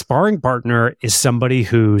 But a sparring partner is somebody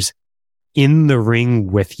who's in the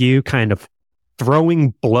ring with you, kind of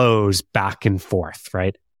throwing blows back and forth,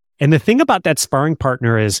 right? And the thing about that sparring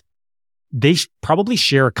partner is they probably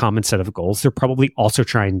share a common set of goals. They're probably also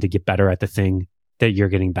trying to get better at the thing that you're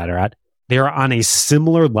getting better at. They are on a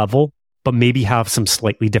similar level, but maybe have some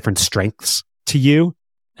slightly different strengths to you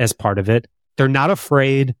as part of it. They're not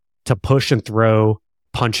afraid to push and throw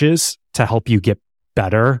punches to help you get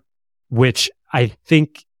better, which I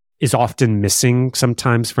think is often missing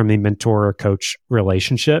sometimes from a mentor or coach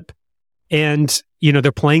relationship. And,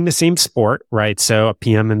 they're playing the same sport, right? So a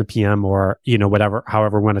PM and the PM or,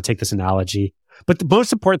 however we want to take this analogy. But the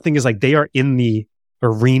most important thing is like they are in the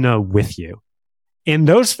arena with you. And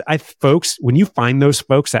those folks, when you find those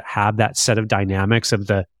folks that have that set of dynamics of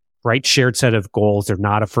the right shared set of goals, they're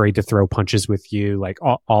not afraid to throw punches with you, like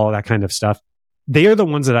all of that kind of stuff. They are the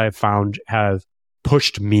ones that I've found have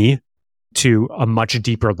pushed me to a much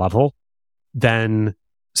deeper level than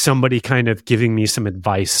somebody kind of giving me some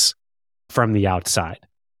advice from the outside.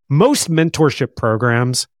 Most mentorship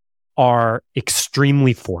programs are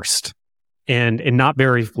extremely forced and not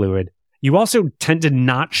very fluid. You also tend to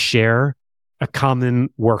not share a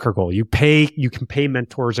common worker goal. You can pay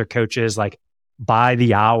mentors or coaches like by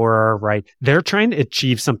the hour, right? They're trying to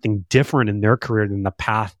achieve something different in their career than the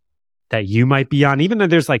path that you might be on, even though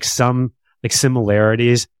there's like some like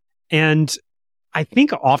similarities. And I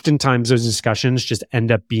think oftentimes those discussions just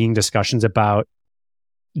end up being discussions about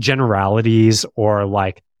generalities or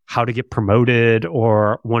like how to get promoted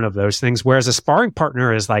or one of those things. Whereas a sparring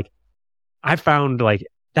partner is like, I found like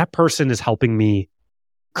that person is helping me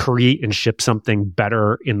create and ship something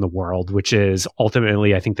better in the world, which is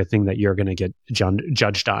ultimately, I think, the thing that you're going to get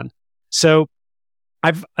judged on. So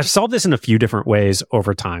I've solved this in a few different ways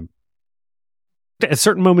over time. At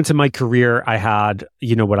certain moments in my career, I had,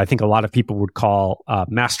 what I think a lot of people would call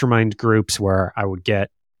mastermind groups, where I would get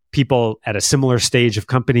people at a similar stage of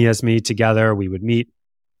company as me together. We would meet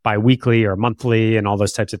bi-weekly or monthly and all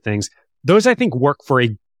those types of things. Those, I think, work for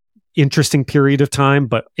a interesting period of time,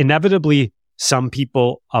 but inevitably, some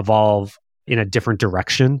people evolve in a different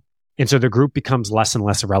direction. And so the group becomes less and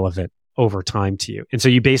less relevant over time to you. And so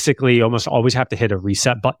you basically almost always have to hit a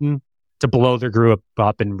reset button to blow the group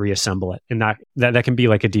up and reassemble it. And that can be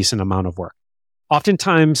like a decent amount of work.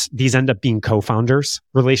 Oftentimes, these end up being co-founders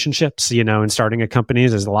relationships, and starting a company.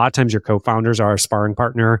 There's a lot of times your co-founders are a sparring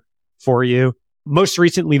partner for you. Most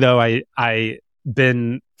recently, though, I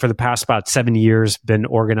been, for the past about 7 years, been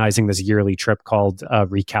organizing this yearly trip called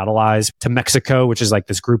Recatalyze to Mexico, which is like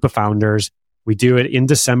this group of founders. We do it in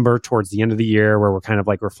December towards the end of the year, where we're kind of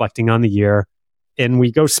like reflecting on the year. And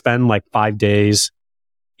we go spend like 5 days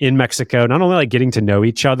in Mexico, not only like getting to know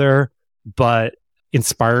each other, but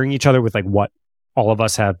inspiring each other with like what all of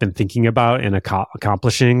us have been thinking about and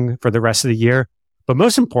accomplishing for the rest of the year. But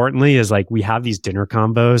most importantly is like we have these dinner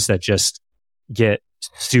combos that just get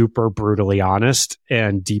super brutally honest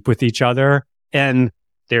and deep with each other. And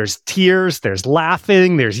there's tears, there's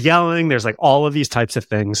laughing, there's yelling, there's like all of these types of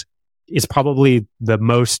things. It's probably the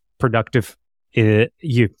most productive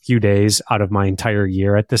few days out of my entire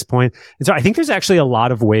year at this point. And so I think there's actually a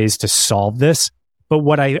lot of ways to solve this. But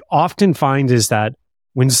what I often find is that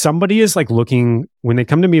when somebody is like when they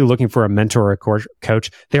come to me looking for a mentor or a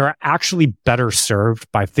coach, they are actually better served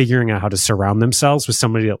by figuring out how to surround themselves with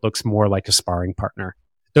somebody that looks more like a sparring partner.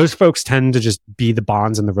 Those folks tend to just be the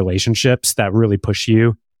bonds and the relationships that really push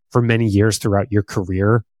you for many years throughout your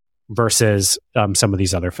career versus some of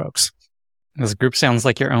these other folks. This group sounds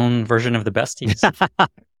like your own version of the besties.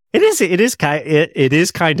 It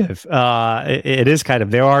is kind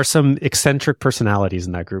of. There are some eccentric personalities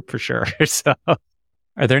in that group for sure. So,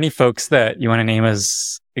 are there any folks that you want to name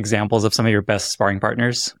as examples of some of your best sparring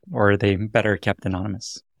partners, or are they better kept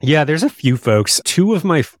anonymous? Yeah, there's a few folks. Two of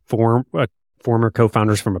my former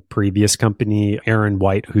co-founders from a previous company, Aaron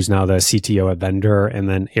White, who's now the CTO at Vendor, and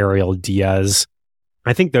then Ariel Diaz.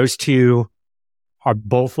 I think those two are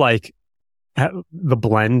both like the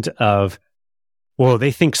blend of, well,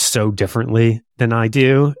 they think so differently than I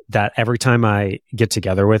do that every time I get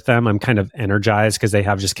together with them, I'm kind of energized because they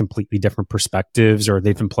have just completely different perspectives, or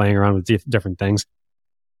they've been playing around with different things.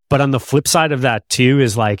 But on the flip side of that too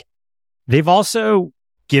is like, they've also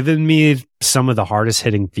given me some of the hardest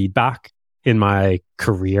hitting feedback in my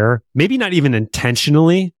career, maybe not even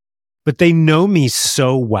intentionally, but they know me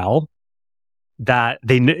so well that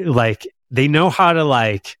they know how to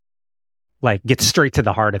like get straight to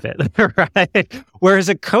the heart of it, right? Whereas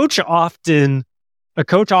a coach often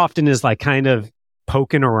is like kind of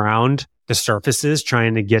poking around the surfaces,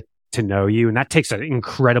 trying to get to know you. And that takes an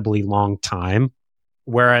incredibly long time.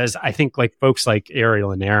 Whereas I think like folks like Ariel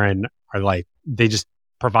and Aaron are like, they just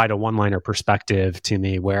provide a one-liner perspective to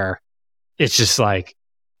me where it's just like,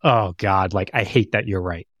 oh God, like I hate that you're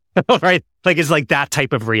right. Right? Like it's like that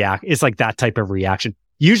type of reaction.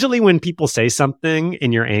 Usually when people say something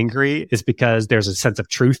and you're angry is because there's a sense of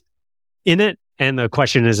truth in it. And the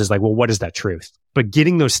question is like, well, what is that truth? But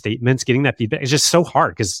getting those statements, getting that feedback is just so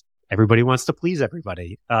hard because everybody wants to please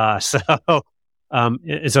everybody. So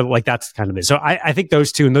like that's kind of it. So I think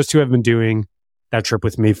those two have been doing that trip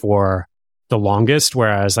with me for the longest,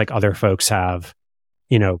 whereas like other folks have,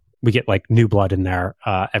 we get like new blood in there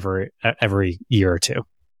every year or two.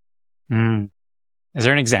 Is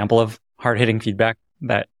there an example of hard-hitting feedback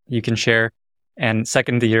that you can share? And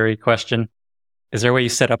secondary question, is there a way you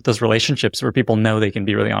set up those relationships where people know they can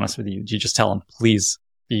be really honest with you? Do you just tell them, please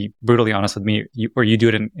be brutally honest with me, or you do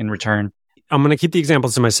it in return? I'm going to keep the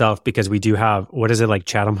examples to myself because we do have, like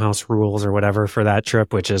Chatham House rules or whatever for that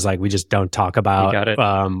trip, which is like, we just don't talk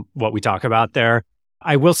about what we talk about there.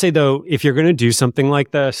 I will say though, if you're going to do something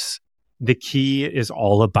like this, the key is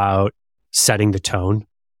all about setting the tone.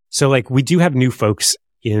 So like we do have new folks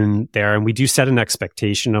in there and we do set an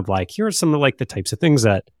expectation of like, here are some of like the types of things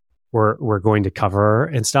that we're going to cover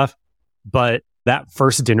and stuff. But that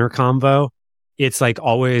first dinner convo, it's like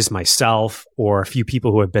always myself or a few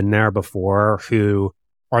people who have been there before who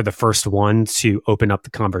are the first one to open up the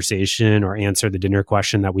conversation or answer the dinner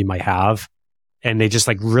question that we might have. And they just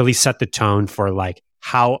like really set the tone for like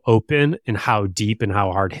how open and how deep and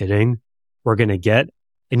how hard hitting we're going to get.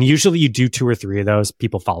 And usually you do 2 or 3 of those,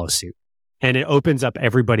 people follow suit. And it opens up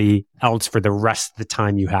everybody else for the rest of the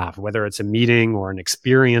time you have, whether it's a meeting or an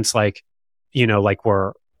experience like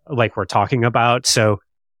we're talking about. So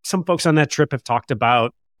some folks on that trip have talked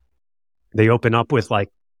about, they open up with like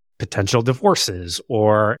potential divorces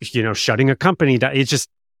or, shutting a company down.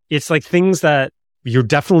 It's like things that you're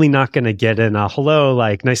definitely not going to get in a hello,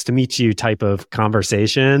 like nice to meet you type of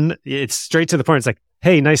conversation. It's straight to the point. It's like,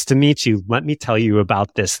 hey, nice to meet you. Let me tell you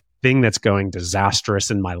about this thing that's going disastrous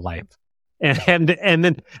in my life. And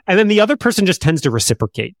then the other person just tends to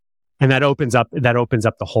reciprocate. And that opens up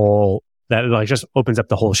the whole, that like just opens up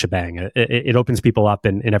the whole shebang. It opens people up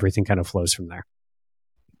and everything kind of flows from there.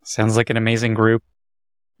 Sounds like an amazing group.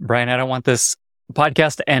 Brian, I don't want this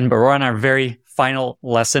podcast to end, but we're on our very final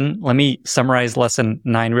lesson. Let me summarize lesson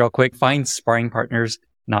 9 real quick. Find sparring partners,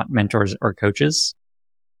 not mentors or coaches.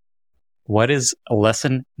 What is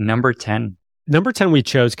lesson number 10? Number 10 we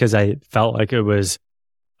chose because I felt like it was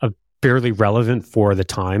fairly relevant for the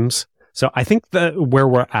times. So I think that where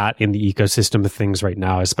we're at in the ecosystem of things right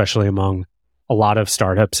now, especially among a lot of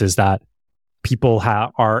startups, is that people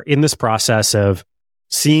are in this process of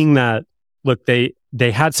seeing that, look, they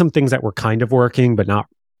had some things that were kind of working, but not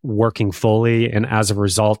working fully. And as a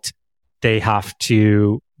result, they have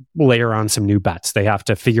to layer on some new bets. They have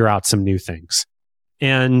to figure out some new things.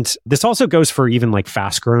 And this also goes for even like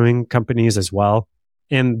fast growing companies as well.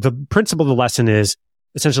 And the principle of the lesson is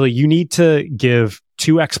essentially you need to give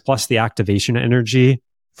 2x plus the activation energy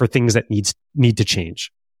for things that need to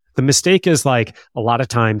change. The mistake is like a lot of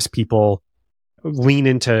times people lean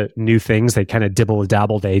into new things. They kind of dibble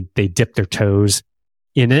dabble. They dip their toes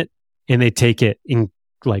in it and they take it in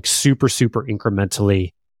like super, super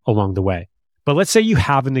incrementally along the way. But let's say you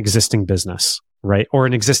have an existing business, right? Or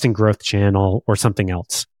an existing growth channel or something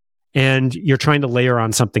else. And you're trying to layer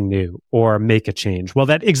on something new or make a change. Well,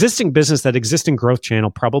 that existing business, that existing growth channel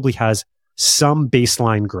probably has some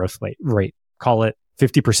baseline growth rate. Call it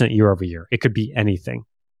 50% year over year. It could be anything.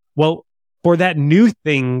 Well, for that new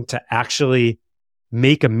thing to actually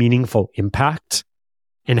make a meaningful impact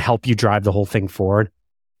and help you drive the whole thing forward,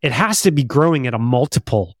 it has to be growing at a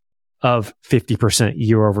multiple of 50%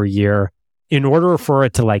 year over year in order for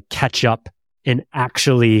it to like catch up and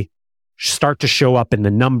actually start to show up in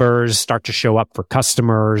the numbers, start to show up for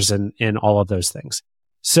customers and all of those things.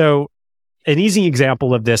 So an easy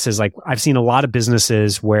example of this is like, I've seen a lot of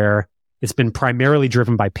businesses where it's been primarily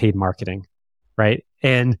driven by paid marketing, right?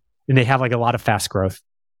 And they have like a lot of fast growth.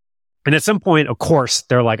 And at some point, of course,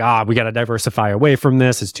 they're like, we got to diversify away from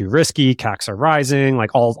this. It's too risky. CACs are rising,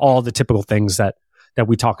 like all the typical things that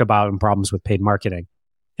we talk about and problems with paid marketing.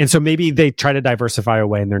 And so maybe they try to diversify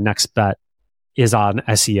away and their next bet is on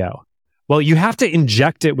SEO. Well, you have to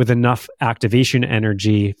inject it with enough activation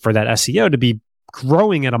energy for that SEO to be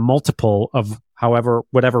growing at a multiple of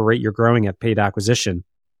whatever rate you're growing at paid acquisition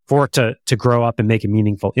for it to grow up and make a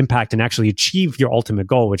meaningful impact and actually achieve your ultimate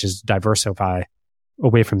goal, which is diversify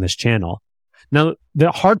away from this channel. Now,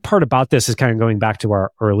 the hard part about this is kind of going back to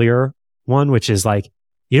our earlier one, which is like,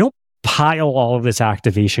 you don't pile all of this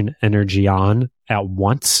activation energy on at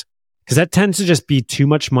once. Because that tends to just be too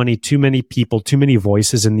much money, too many people, too many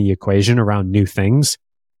voices in the equation around new things.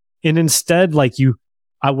 And instead, like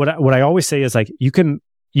what I always say is like, you can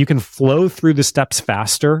flow through the steps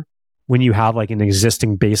faster when you have like an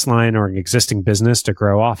existing baseline or an existing business to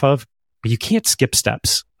grow off of, but you can't skip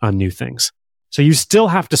steps on new things. So you still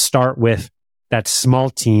have to start with that small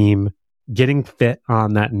team getting fit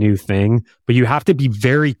on that new thing, but you have to be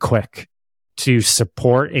very quick to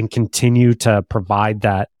support and continue to provide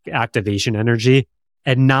that activation energy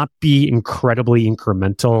and not be incredibly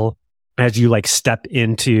incremental as you like step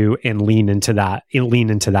into and lean into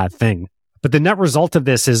that thing. But the net result of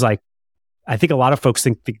this is like, I think a lot of folks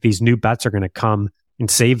think these new bets are going to come and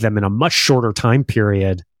save them in a much shorter time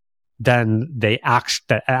period than that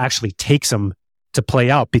actually takes them to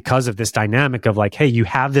play out because of this dynamic of like, hey, you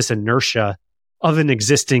have this inertia of an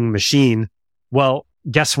existing machine. Well,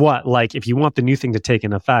 guess what? Like if you want the new thing to take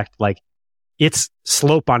an effect, like its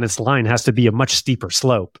slope on its line has to be a much steeper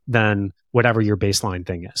slope than whatever your baseline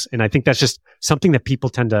thing is. And I think that's just something that people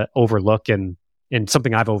tend to overlook and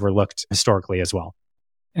something I've overlooked historically as well.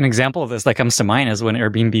 An example of this that comes to mind is when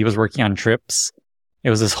Airbnb was working on trips. It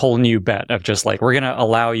was this whole new bet of just like, we're going to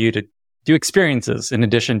allow you to do experiences in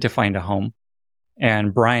addition to find a home.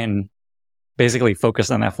 And Brian basically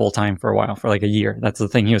focused on that full time for a while, for like a year. That's the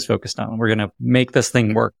thing he was focused on. We're going to make this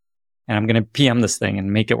thing work. And I'm going to PM this thing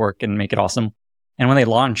and make it work and make it awesome. And when they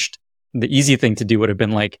launched, the easy thing to do would have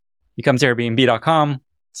been like, you come to Airbnb.com,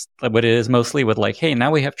 what it is mostly with like, hey,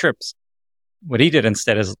 now we have trips. What he did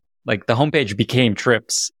instead is like the homepage became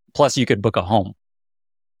trips, plus you could book a home.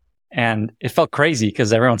 And it felt crazy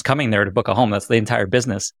because everyone's coming there to book a home. That's the entire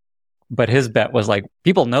business. But his bet was like,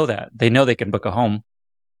 people know that. They know they can book a home.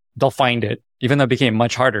 They'll find it, even though it became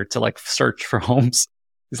much harder to like search for homes.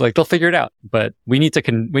 He's like, they'll figure it out. But we need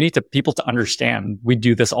people to understand we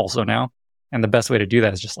do this also now. And the best way to do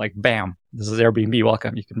that is just like, bam, this is Airbnb.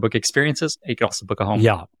 Welcome. You can book experiences. You can also book a home.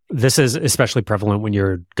 Yeah. This is especially prevalent when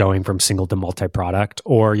you're going from single to multi-product,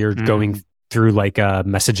 or you're going through like a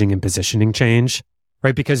messaging and positioning change,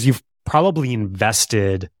 right? Because you've probably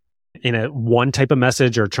invested in one type of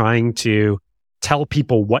message or trying to tell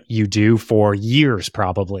people what you do for years,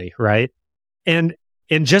 probably, right? And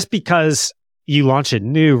just because you launch it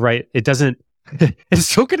new, right, it's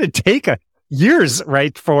still going to take years,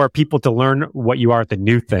 right, for people to learn what you are at the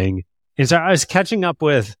new thing. And so I was catching up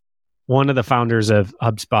with one of the founders of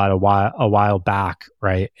HubSpot a while back,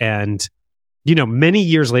 right? And, many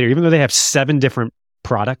years later, even though they have 7 different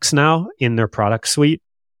products now in their product suite,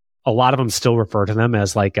 a lot of them still refer to them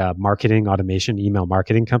as like a marketing automation, email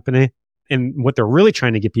marketing company. And what they're really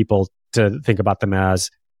trying to get people to think about them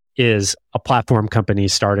as is a platform company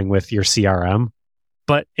starting with your CRM.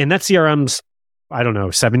 And that CRM's, I don't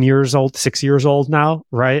know, 7 years old, 6 years old now,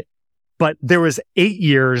 right? But there was 8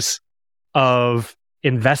 years of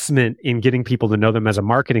investment in getting people to know them as a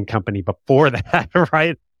marketing company before that,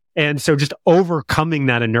 right? And so just overcoming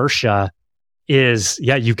that inertia is,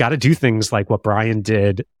 you've got to do things like what Brian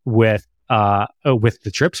did with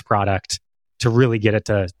the Trips product to really get it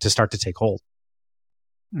to start to take hold.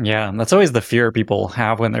 Yeah, that's always the fear people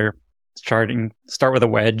have when they're start with a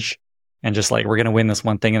wedge and just like, we're going to win this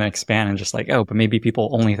one thing and then expand, and just like, oh, but maybe people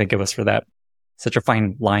only think of us for that. Such a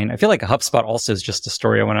fine line. I feel like a HubSpot also is just a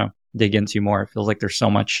story I want to dig into more. It feels like there's so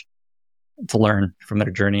much to learn from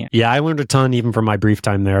their journey. Yeah, I learned a ton even from my brief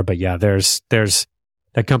time there. But yeah, there's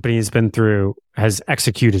that company has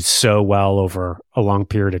executed so well over a long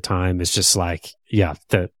period of time. It's just like,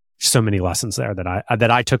 so many lessons there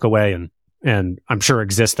that I took away and I'm sure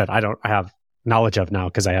exist that I don't have knowledge of now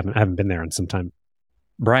because I haven't been there in some time.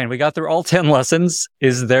 Brian, we got through all 10 lessons.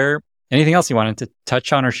 Is there anything else you wanted to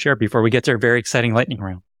touch on or share before we get to our very exciting lightning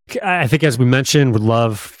round? I think, as we mentioned, would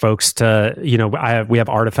love folks to, we have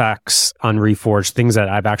artifacts on Reforged, things that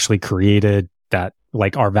I've actually created that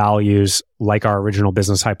like our values, like our original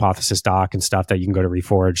business hypothesis doc and stuff that you can go to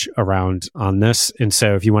Reforge around on this. And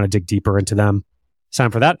so if you want to dig deeper into them, sign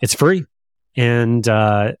up for that. It's free, and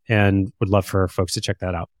would love for folks to check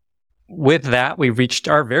that out. With that, we've reached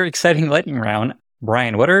our very exciting lightning round.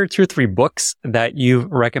 Brian, what are 2 or 3 books that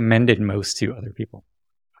you've recommended most to other people?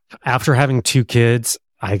 After having 2 kids,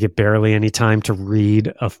 I get barely any time to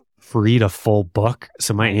read a full book.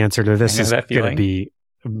 So my answer to this is going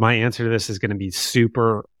to be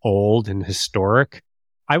super old and historic.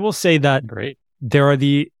 I will say that there are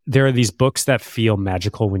these books that feel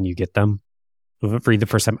magical when you get them. Read the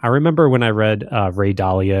first time. I remember when I read Ray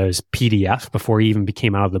Dalio's PDF before he even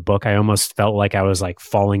came out of the book, I almost felt like I was like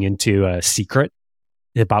falling into a secret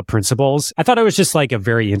about principles. I thought it was just like a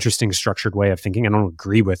very interesting structured way of thinking. I don't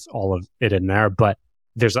agree with all of it in there, but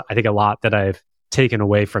there's, I think, a lot that I've taken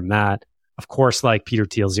away from that. Of course, like Peter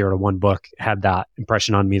Thiel's 0 to 1 book had that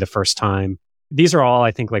impression on me the first time. These are all,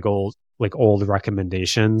 I think, like old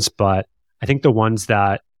recommendations, but I think the ones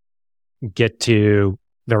that get to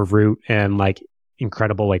their root and like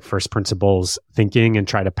incredible like first principles thinking and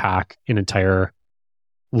try to pack an entire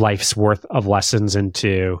life's worth of lessons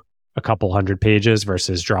into a couple hundred pages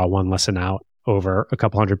versus draw one lesson out over a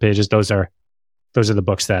couple hundred pages. Those are the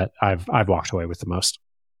books that I've walked away with the most.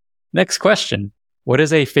 Next question. What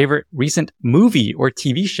is a favorite recent movie or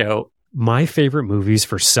TV show? My favorite movies,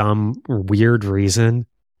 for some weird reason,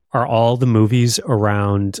 are all the movies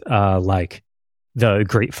around like the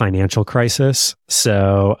great financial crisis.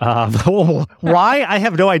 So why? I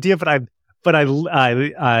have no idea, but I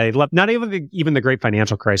love not even the great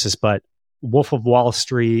financial crisis, but Wolf of Wall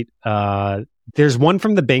Street. There's one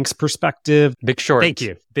from the bank's perspective. Big Short. Thank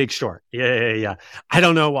you. Big Short. Yeah. I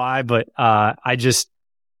don't know why, but I just,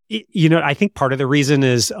 I think part of the reason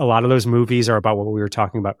is a lot of those movies are about what we were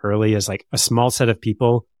talking about early, is like a small set of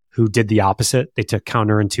people who did the opposite. They took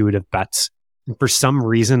counterintuitive bets. And for some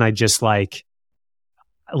reason, I just like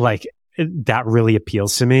that really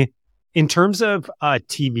appeals to me. In terms of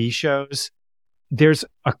TV shows, there's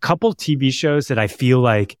a couple TV shows that I feel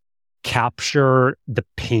like capture the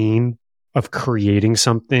pain of creating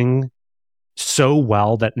something so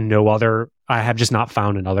well that I have just not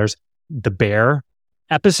found in others. The Bear,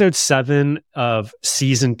 episode 7 of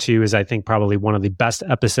season 2 is, I think, probably one of the best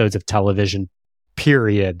episodes of television,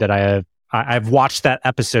 period, that I've watched that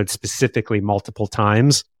episode specifically multiple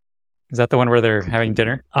times. Is that the one where they're having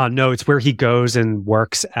dinner? No, it's where he goes and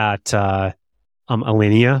works at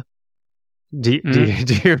Alinea. Do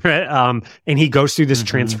you and he goes through this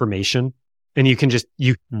transformation, and you can just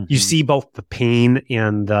you see both the pain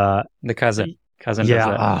and the cousin. Does Yeah.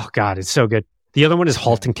 that. Oh God, it's so good. The other one is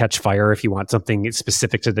Halt and Catch Fire. If you want something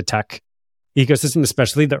specific to the tech ecosystem,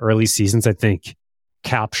 especially the early seasons, I think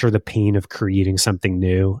capture the pain of creating something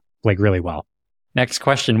new like really well. Next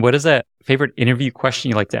question. What is a favorite interview question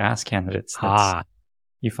you like to ask candidates?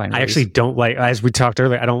 You find I actually don't like, as we talked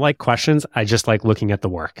earlier, I don't like questions. I just like looking at the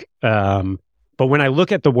work. But when I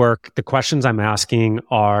look at the work, the questions I'm asking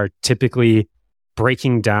are typically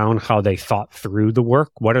breaking down how they thought through the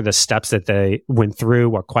work. What are the steps that they went through?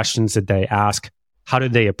 What questions did they ask? How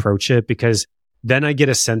did they approach it? Because then I get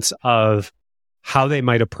a sense of how they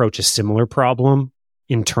might approach a similar problem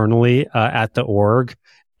internally at the org.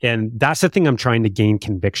 And that's the thing I'm trying to gain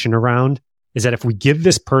conviction around, is that if we give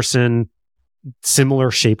this person similar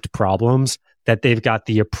shaped problems, that they've got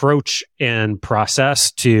the approach and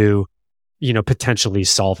process to, potentially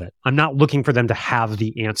solve it. I'm not looking for them to have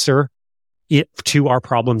the answer to our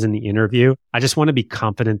problems in the interview. I just want to be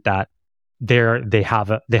confident that they have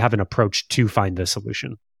an approach to find the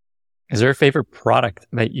solution. Is there a favorite product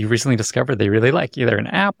that you recently discovered they really like, either an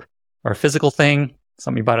app or a physical thing,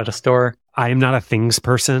 something you bought at a store? I am not a things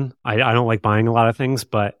person. I don't like buying a lot of things,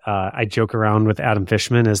 but I joke around with Adam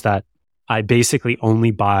Fishman is that I basically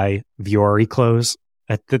only buy Vuori clothes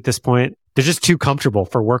at this point. They're just too comfortable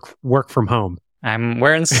for work from home. I'm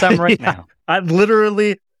wearing some right now. I'm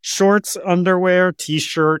literally shorts, underwear,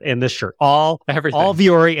 t-shirt, and this shirt. All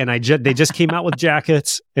Vuori, and they just came out with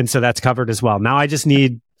jackets, and so that's covered as well. Now I just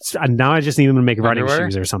need them to make running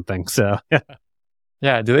shoes or something. So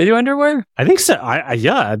yeah, do they do underwear? I think so.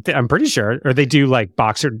 I'm pretty sure. Or they do like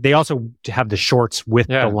boxer. They also have the shorts with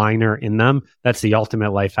the liner in them. That's the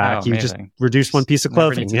ultimate life hack. You just reduce one piece of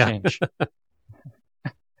clothing. Change.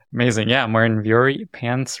 Amazing. Yeah, I'm wearing Vuori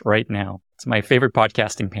pants right now. It's my favorite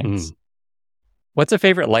podcasting pants. What's a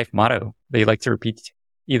favorite life motto that you like to repeat,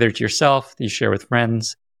 either to yourself, that you share with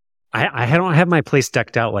friends? I don't have my place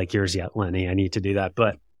decked out like yours yet, Lenny. I need to do that.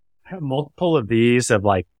 But I have multiple of these of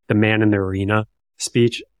like the man in the arena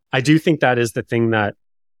speech. I do think that is the thing that,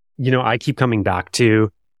 I keep coming back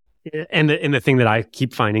to, and the thing that I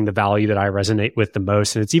keep finding the value that I resonate with the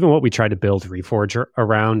most. And it's even what we try to build Reforge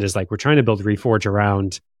around, is like we're trying to build Reforge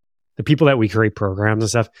around the people that we create programs and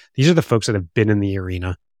stuff. These are the folks that have been in the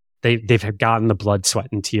arena. They've gotten the blood, sweat,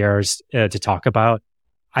 and tears to talk about.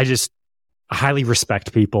 I just highly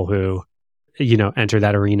respect people who, enter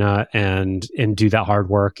that arena and do that hard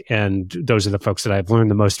work. And those are the folks that I've learned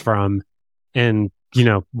the most from, and,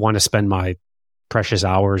 want to spend my precious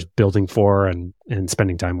hours building for and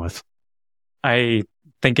spending time with. I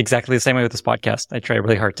think exactly the same way with this podcast. I try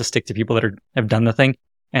really hard to stick to people that have done the thing.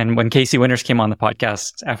 And when Casey Winters came on the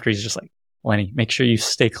podcast after, he's just like, Lenny, make sure you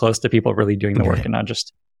stay close to people really doing the work and not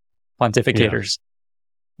just pontificators. Yeah.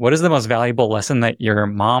 What is the most valuable lesson that your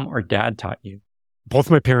mom or dad taught you? Both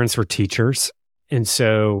my parents were teachers. And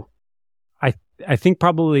so I think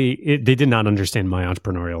probably they did not understand my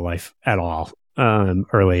entrepreneurial life at all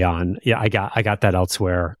early on. Yeah, I got that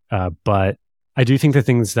elsewhere. But I do think the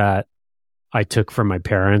things that I took from my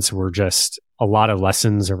parents were just a lot of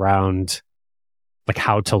lessons around like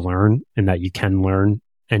how to learn, and that you can learn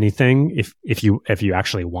anything if you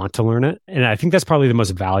actually want to learn it. And I think that's probably the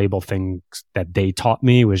most valuable thing that they taught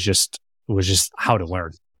me was just how to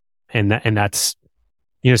learn. And that's,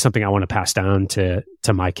 something I want to pass down to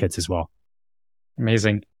my kids as well.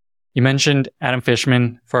 Amazing. You mentioned Adam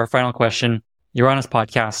Fishman for our final question. You're on his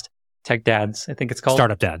podcast, Tech Dads, I think it's called.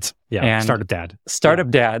 Startup Dads. Yeah. And Startup Dad. Startup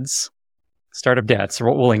Dads. So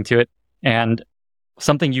we'll link to it. And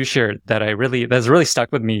something you shared that's really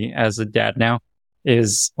stuck with me as a dad now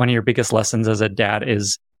is one of your biggest lessons as a dad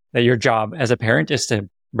is that your job as a parent is to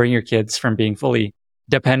bring your kids from being fully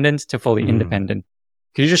dependent to fully independent.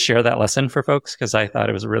 Could you just share that lesson for folks? Because I thought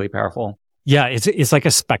it was really powerful. Yeah, it's like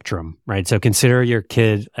a spectrum, right? So consider your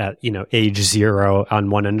kid at, age 0 on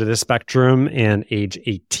one end of the spectrum and age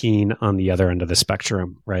 18 on the other end of the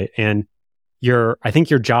spectrum, right? And I think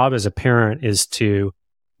your job as a parent is to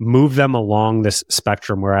move them along this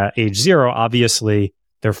spectrum where at age 0, obviously,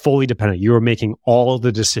 they're fully dependent. You are making all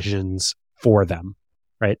the decisions for them,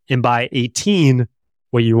 right? And by 18,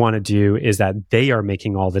 what you want to do is that they are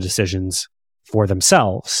making all the decisions for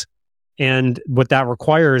themselves. And what that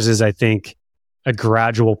requires is, I think, a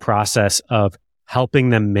gradual process of helping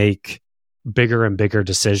them make bigger and bigger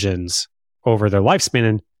decisions over their lifespan.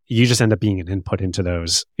 And you just end up being an input into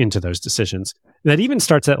those decisions. And that even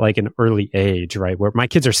starts at like an early age, right? Where my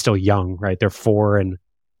kids are still young, right? They're 4 and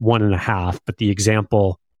 1.5. But the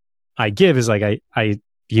example I give is like, I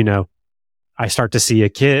start to see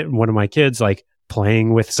one of my kids, like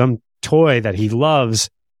playing with some toy that he loves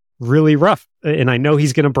really rough. And I know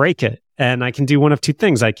he's going to break it. And I can do one of two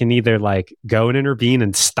things. I can either like go and intervene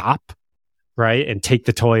and stop, right? And take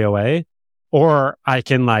the toy away. Or I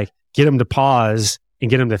can like get him to pause and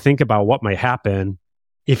get him to think about what might happen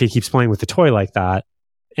if he keeps playing with the toy like that.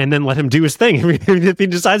 And then let him do his thing. If he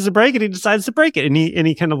decides to break it, he decides to break it. And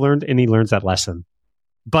he kind of learns that lesson.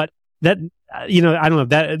 But that, I don't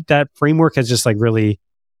know, that framework has just like really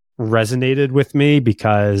resonated with me,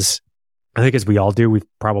 because I think, as we all do, we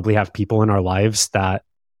probably have people in our lives that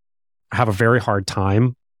have a very hard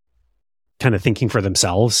time kind of thinking for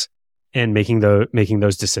themselves and making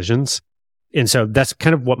those decisions. And so that's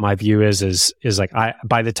kind of what my view is like,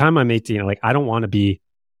 by the time I'm 18, like, I don't want to be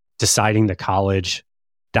deciding the college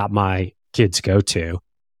that my kids go to.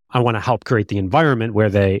 I want to help create the environment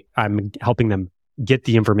where I'm helping them get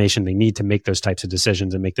the information they need to make those types of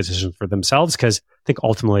decisions and make decisions for themselves. Because I think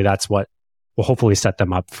ultimately that's what will hopefully set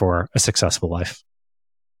them up for a successful life.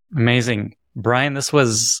 Amazing. Brian, this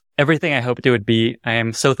was everything I hoped it would be. I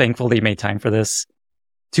am so thankful that you made time for this.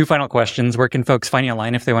 2 final questions. Where can folks find you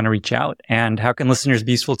online if they want to reach out? And how can listeners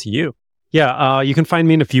be useful to you? Yeah, you can find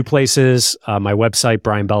me in a few places. My website,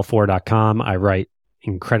 brianbalfour.com. I write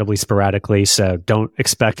incredibly sporadically, so don't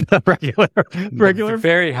expect a regular.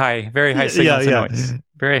 Very high signal to noise.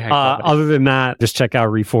 Very high quality. Other than that, just check out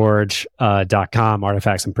reforge.com.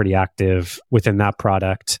 Artifacts, I'm pretty active within that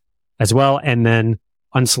product as well. And then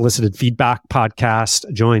Unsolicited Feedback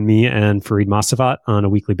podcast. Join me and Fareed Masavat on a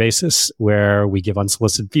weekly basis, where we give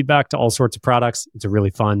unsolicited feedback to all sorts of products. It's a really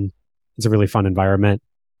fun environment.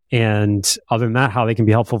 And other than that, how they can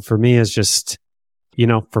be helpful for me is just,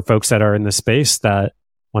 for folks that are in the space that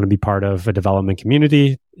want to be part of a development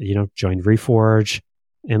community, join Reforge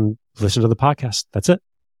and listen to the podcast. That's it.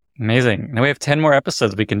 Amazing. Now we have 10 more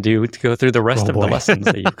episodes we can do to go through the rest of the lessons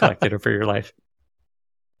that you've collected over your life.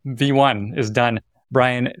 V1 is done.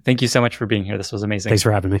 Brian, thank you so much for being here. This was amazing. Thanks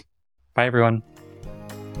for having me. Bye, everyone.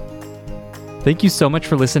 Thank you so much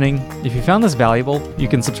for listening. If you found this valuable, you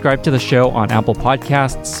can subscribe to the show on Apple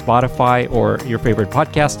Podcasts, Spotify, or your favorite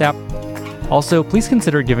podcast app. Also, please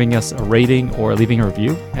consider giving us a rating or leaving a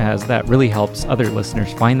review, as that really helps other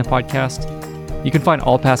listeners find the podcast. You can find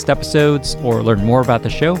all past episodes or learn more about the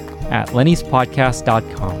show at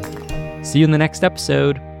lennyspodcast.com. See you in the next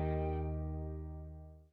episode.